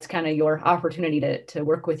kind of your opportunity to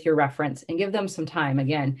work with your reference and give them some time.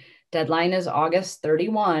 Again, deadline is August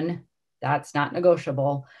 31. That's not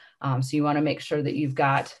negotiable. So you want to make sure that you've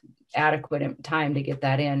got adequate time to get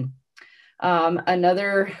that in.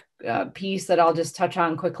 Another piece that I'll just touch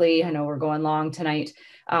on quickly, I know we're going long tonight,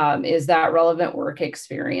 is that relevant work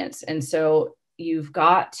experience. And so you've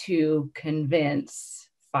got to convince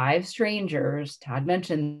 5 strangers, Todd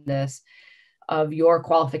mentioned this, of your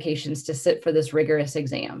qualifications to sit for this rigorous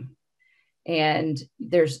exam. And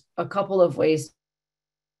there's a couple of ways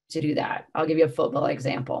to do that. I'll give you a football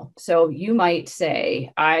example. So you might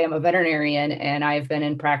say, I am a veterinarian and I've been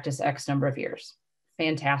in practice X number of years.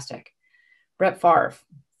 Fantastic. Brett Favre,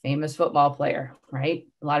 famous football player, right?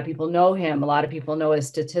 A lot of people know him. A lot of people know his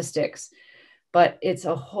statistics, but it's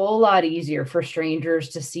a whole lot easier for strangers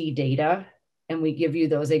to see data. And we give you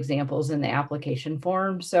those examples in the application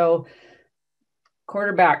form. So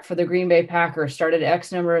quarterback for the Green Bay Packers started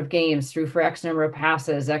X number of games, threw for X number of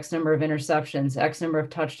passes, X number of interceptions, X number of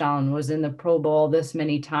touchdowns, was in the Pro Bowl this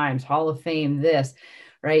many times, Hall of Fame, this,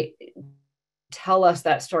 right? Tell us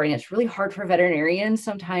that story. And it's really hard for veterinarians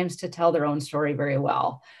sometimes to tell their own story very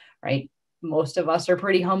well, right? Most of us are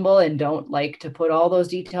pretty humble and don't like to put all those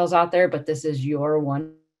details out there, but this is your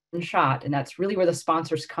one shot. And that's really where the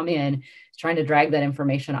sponsors come in, trying to drag that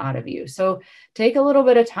information out of you. So take a little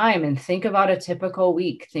bit of time and think about a typical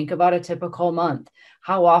week, think about a typical month.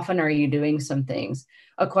 How often are you doing some things?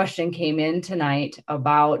 A question came in tonight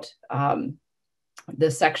about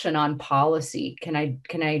the section on policy. Can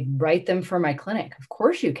I write them for my clinic? Of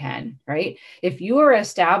course you can, right? If you are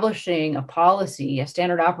establishing a policy, a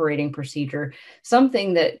standard operating procedure,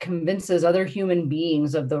 something that convinces other human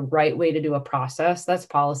beings of the right way to do a process, that's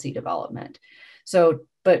policy development. So,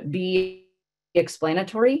 but be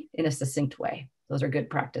explanatory in a succinct way. Those are good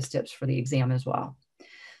practice tips for the exam as well.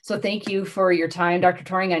 So thank you for your time, Dr.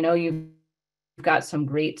 Toring. I know you've got some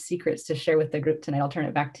great secrets to share with the group tonight. I'll turn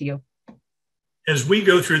it back to you. As we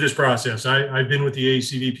go through this process, I've been with the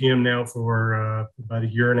ACVPM now for about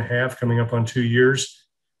 1.5 years, coming up on 2 years.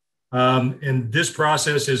 And this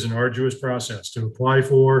process is an arduous process to apply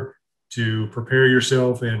for, to prepare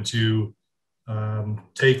yourself, and to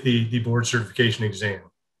take the board certification exam.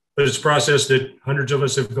 But it's a process that hundreds of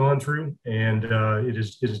us have gone through, and it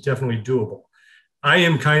is definitely doable. I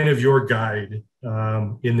am kind of your guide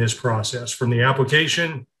in this process, from the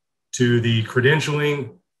application to the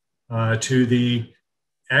credentialing, to the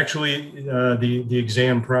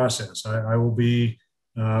exam process. I will be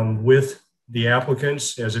with the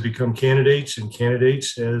applicants as they become candidates, and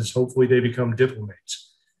candidates as hopefully they become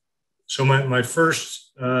diplomates. So my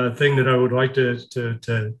first thing that I would like to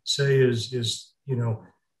say is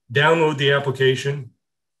download the application,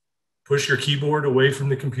 push your keyboard away from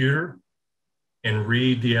the computer, and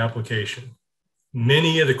read the application.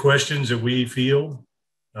 Many of the questions that we field,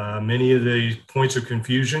 many of the points of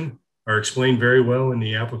confusion are explained very well in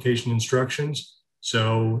the application instructions.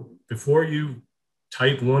 So before you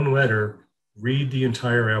type one letter, read the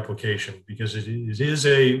entire application, because it is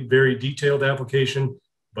a very detailed application.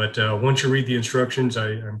 But once you read the instructions,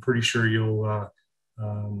 I'm pretty sure you'll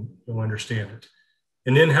understand it.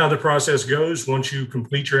 And then how the process goes: once you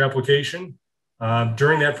complete your application,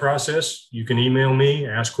 during that process, you can email me,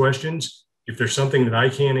 ask questions. If there's something that I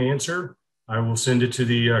can't answer, I will send it to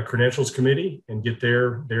the credentials committee and get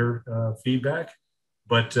their feedback.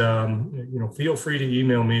 But feel free to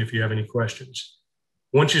email me if you have any questions.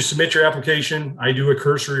 Once you submit your application, I do a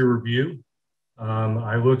cursory review.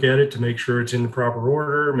 I look at it to make sure it's in the proper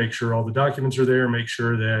order, make sure all the documents are there, make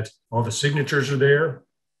sure that all the signatures are there.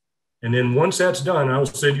 And then once that's done, I'll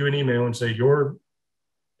send you an email and say, your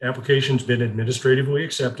application's been administratively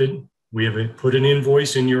accepted. We have put an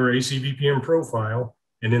invoice in your ACVPM profile.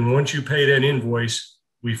 And then once you pay that invoice,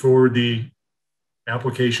 we forward the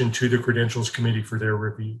application to the credentials committee for their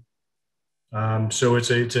review. So it's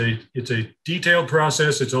a detailed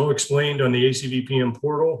process. It's all explained on the ACVPM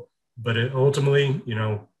portal, but ultimately,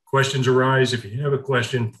 questions arise. If you have a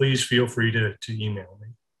question, please feel free to email me.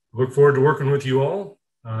 Look forward to working with you all.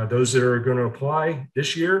 Those that are going to apply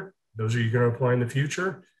this year, those of you going to apply in the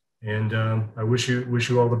future, and I wish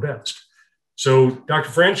you all the best. So, Dr.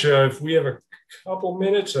 French, if we have a couple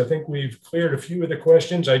minutes, I think we've cleared a few of the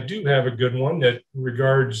questions. I do have a good one that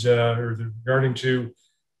regarding to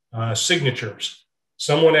signatures.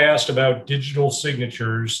 Someone asked about digital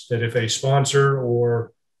signatures, that if a sponsor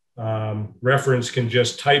or reference can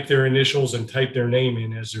just type their initials and type their name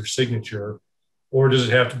in as their signature, or does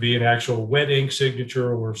it have to be an actual wet ink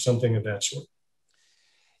signature or something of that sort?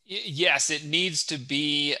 Yes, it needs to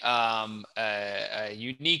be a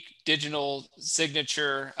unique digital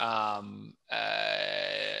signature.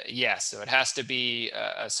 Yes, so it has to be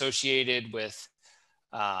associated with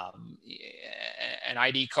an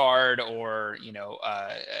ID card, or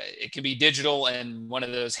it can be digital and one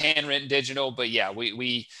of those handwritten digital. But yeah,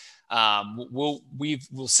 we'll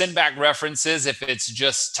send back references if it's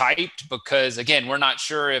just typed, because again, we're not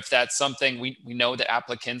sure if that's something we know that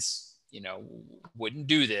applicants wouldn't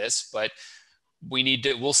do this, but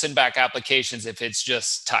we'll send back applications if it's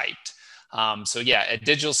just typed. So yeah, a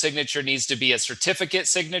digital signature needs to be a certificate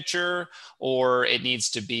signature, or it needs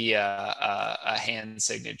to be a hand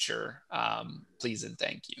signature. Please and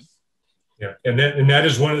thank you. Yeah, and that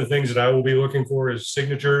is one of the things that I will be looking for, is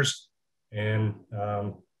signatures. And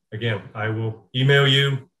again, I will email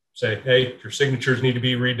you, say, hey, your signatures need to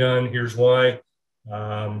be redone. Here's why,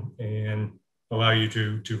 and allow you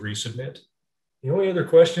to resubmit. The only other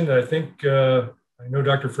question that I think, I know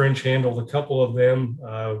Dr. French handled a couple of them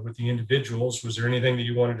with the individuals. Was there anything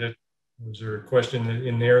that was there a question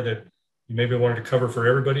in there that you maybe wanted to cover for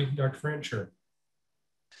everybody, Dr. French? Or?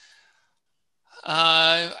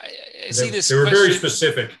 I see this. They were very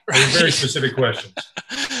specific. They were very specific questions.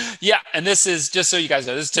 Yeah, and this is just so you guys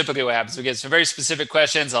know, this is typically what happens. We get some very specific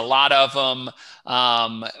questions. A lot of them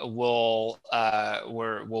we'll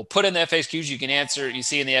put in the FAQs. You can answer. You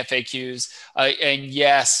see in the FAQs. And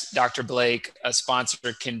yes, Dr. Blake, a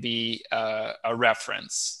sponsor can be a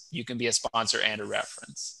reference. You can be a sponsor and a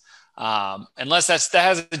reference, unless that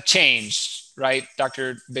hasn't changed, right,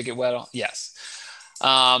 Dr. Biggett-Weddle? Yes.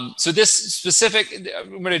 So this specific, I'm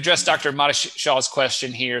going to address Dr. Matashaw's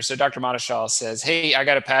question here. So Dr. Matashaw says, hey, I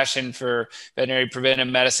got a passion for veterinary preventive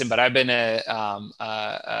medicine, but I've been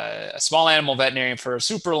a small animal veterinarian for a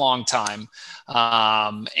super long time.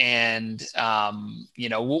 You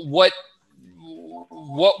know, what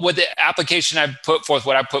would the application I put forth,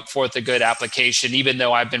 would I put forth a good application, even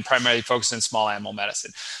though I've been primarily focused on small animal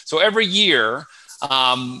medicine? So every year,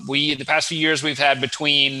 in the past few years, we've had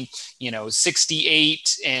between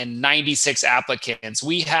 68 and 96 applicants.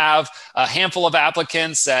 We have a handful of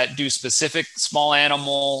applicants that do specific small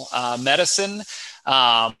animal medicine,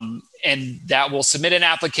 and that will submit an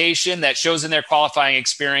application that shows in their qualifying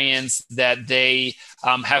experience that they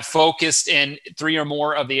have focused in 3 or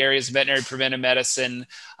more of the areas of veterinary preventive medicine,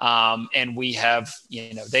 and we have,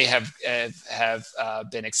 they have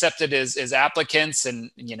been accepted as applicants, and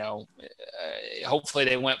hopefully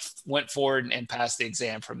they went forward and passed the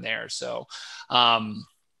exam from there. So.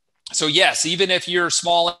 So yes, even if you're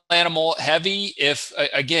small animal heavy, if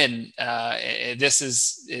again, this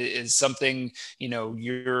is something,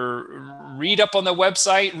 you're read up on the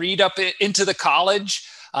website, read up into the college,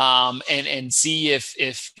 and see if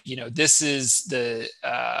this is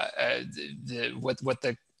what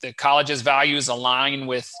the college's values align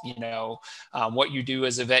with, what you do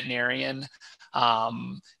as a veterinarian.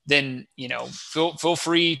 Then feel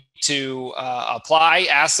free to apply,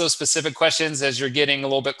 ask those specific questions as you're getting a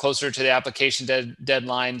little bit closer to the application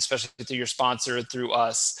deadline, especially through your sponsor, through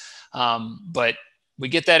us. But we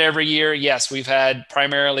get that every year. Yes, we've had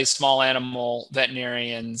primarily small animal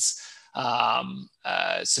veterinarians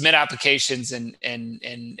submit applications,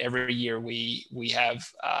 and every year we have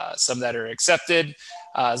some that are accepted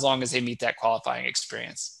as long as they meet that qualifying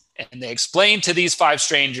experience. And they explain to these 5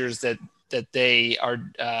 strangers that they are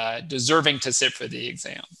deserving to sit for the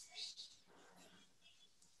exam.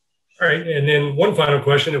 All right, and then one final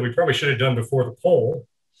question that we probably should have done before the poll,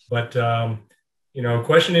 but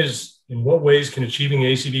question is, in what ways can achieving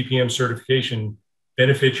ACVPM certification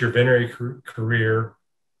benefit your veterinary career?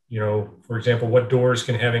 For example, what doors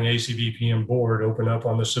can having ACVPM board open up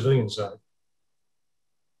on the civilian side?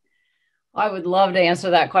 I would love to answer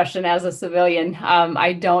that question as a civilian.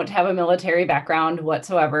 I don't have a military background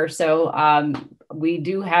whatsoever. So we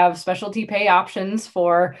do have specialty pay options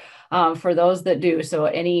for those that do. So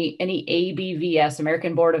any ABVS,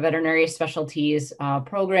 American Board of Veterinary Specialties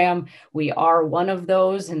program, we are one of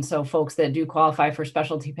those. And so folks that do qualify for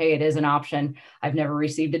specialty pay, it is an option. I've never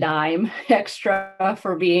received a dime extra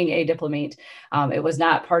for being a diplomate. It was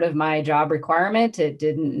not part of my job requirement. It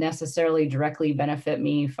didn't necessarily directly benefit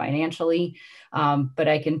me financially, but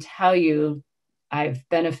I can tell you I've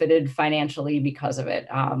benefited financially because of it.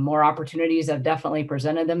 More opportunities have definitely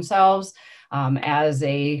presented themselves. As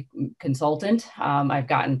a consultant, I've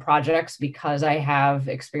gotten projects because I have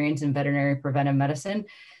experience in veterinary preventive medicine.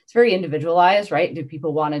 It's very individualized, right? Do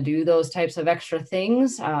people want to do those types of extra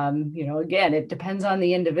things? Again, it depends on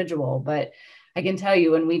the individual, but I can tell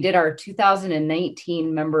you when we did our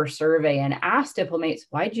 2019 member survey and asked diplomates,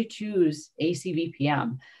 why'd you choose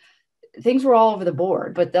ACVPM? Things were all over the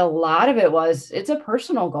board, but a lot of it was, it's a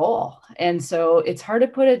personal goal. And so it's hard to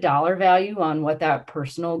put a dollar value on what that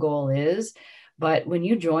personal goal is. But when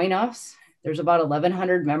you join us, there's about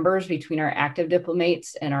 1,100 members between our active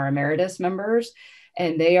diplomates and our emeritus members,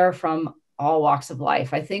 and they are from all walks of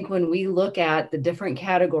life. I think when we look at the different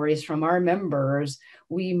categories from our members,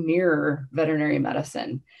 we mirror veterinary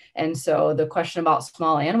medicine. And so the question about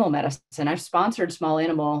small animal medicine, I've sponsored small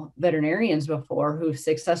animal veterinarians before who've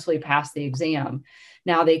successfully passed the exam.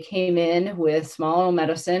 Now they came in with small animal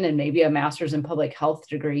medicine and maybe a master's in public health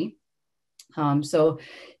degree. So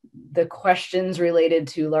the questions related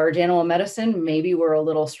to large animal medicine maybe were a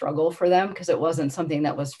little struggle for them because it wasn't something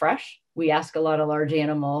that was fresh. We ask a lot of large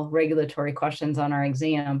animal regulatory questions on our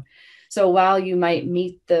exam. So while you might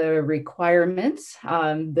meet the requirements,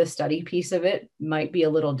 the study piece of it might be a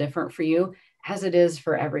little different for you, as it is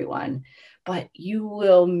for everyone. But you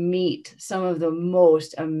will meet some of the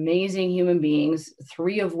most amazing human beings,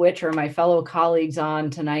 3 of which are my fellow colleagues on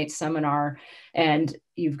tonight's seminar. And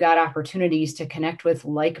you've got opportunities to connect with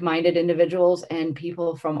like-minded individuals and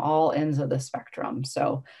people from all ends of the spectrum.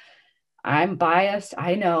 So I'm biased,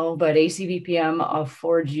 I know, but ACVPM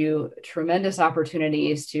affords you tremendous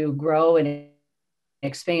opportunities to grow and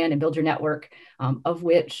expand and build your network, of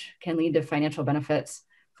which can lead to financial benefits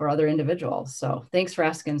for other individuals. So thanks for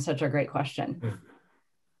asking such a great question.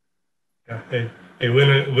 A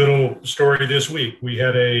little story this week. We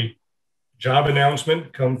had a job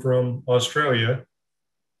announcement come from Australia.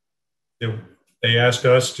 They asked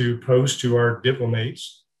us to post to our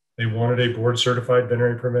diplomates. They wanted a board certified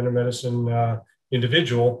veterinary preventive medicine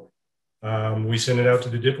individual. We sent it out to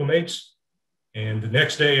the diplomates. And the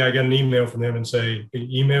next day I got an email from them and say,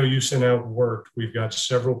 the email you sent out worked. We've got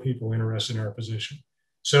several people interested in our position.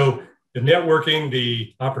 So the networking,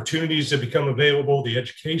 the opportunities that become available, the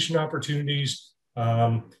education opportunities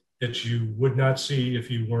that you would not see if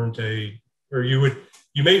you weren't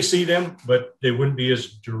you may see them, but they wouldn't be as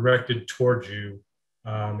directed towards you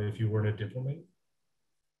if you weren't a diplomat.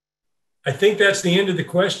 I think that's the end of the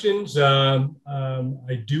questions. I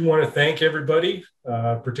do want to thank everybody,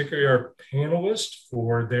 particularly our panelists,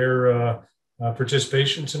 for their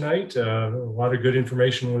participation tonight. A lot of good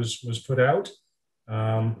information was put out.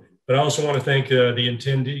 But I also want to thank the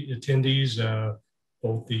attendees,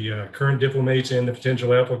 both the current diplomates and the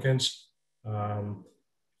potential applicants,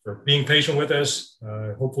 for being patient with us.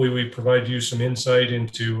 Hopefully we provide you some insight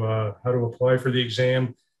into how to apply for the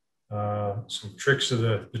exam, some tricks of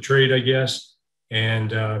the trade, I guess.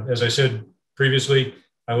 And as I said previously,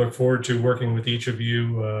 I look forward to working with each of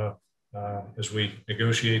you as we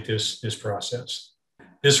negotiate this process.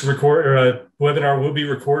 This webinar will be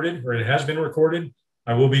recorded, or it has been recorded.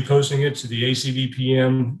 I will be posting it to the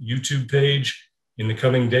ACVPM YouTube page in the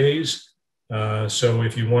coming days. So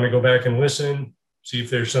if you want to go back and listen, see if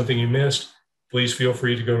there's something you missed, please feel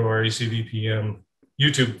free to go to our ACVPM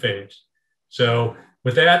YouTube page. So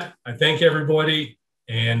with that, I thank everybody,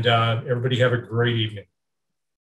 and everybody have a great evening.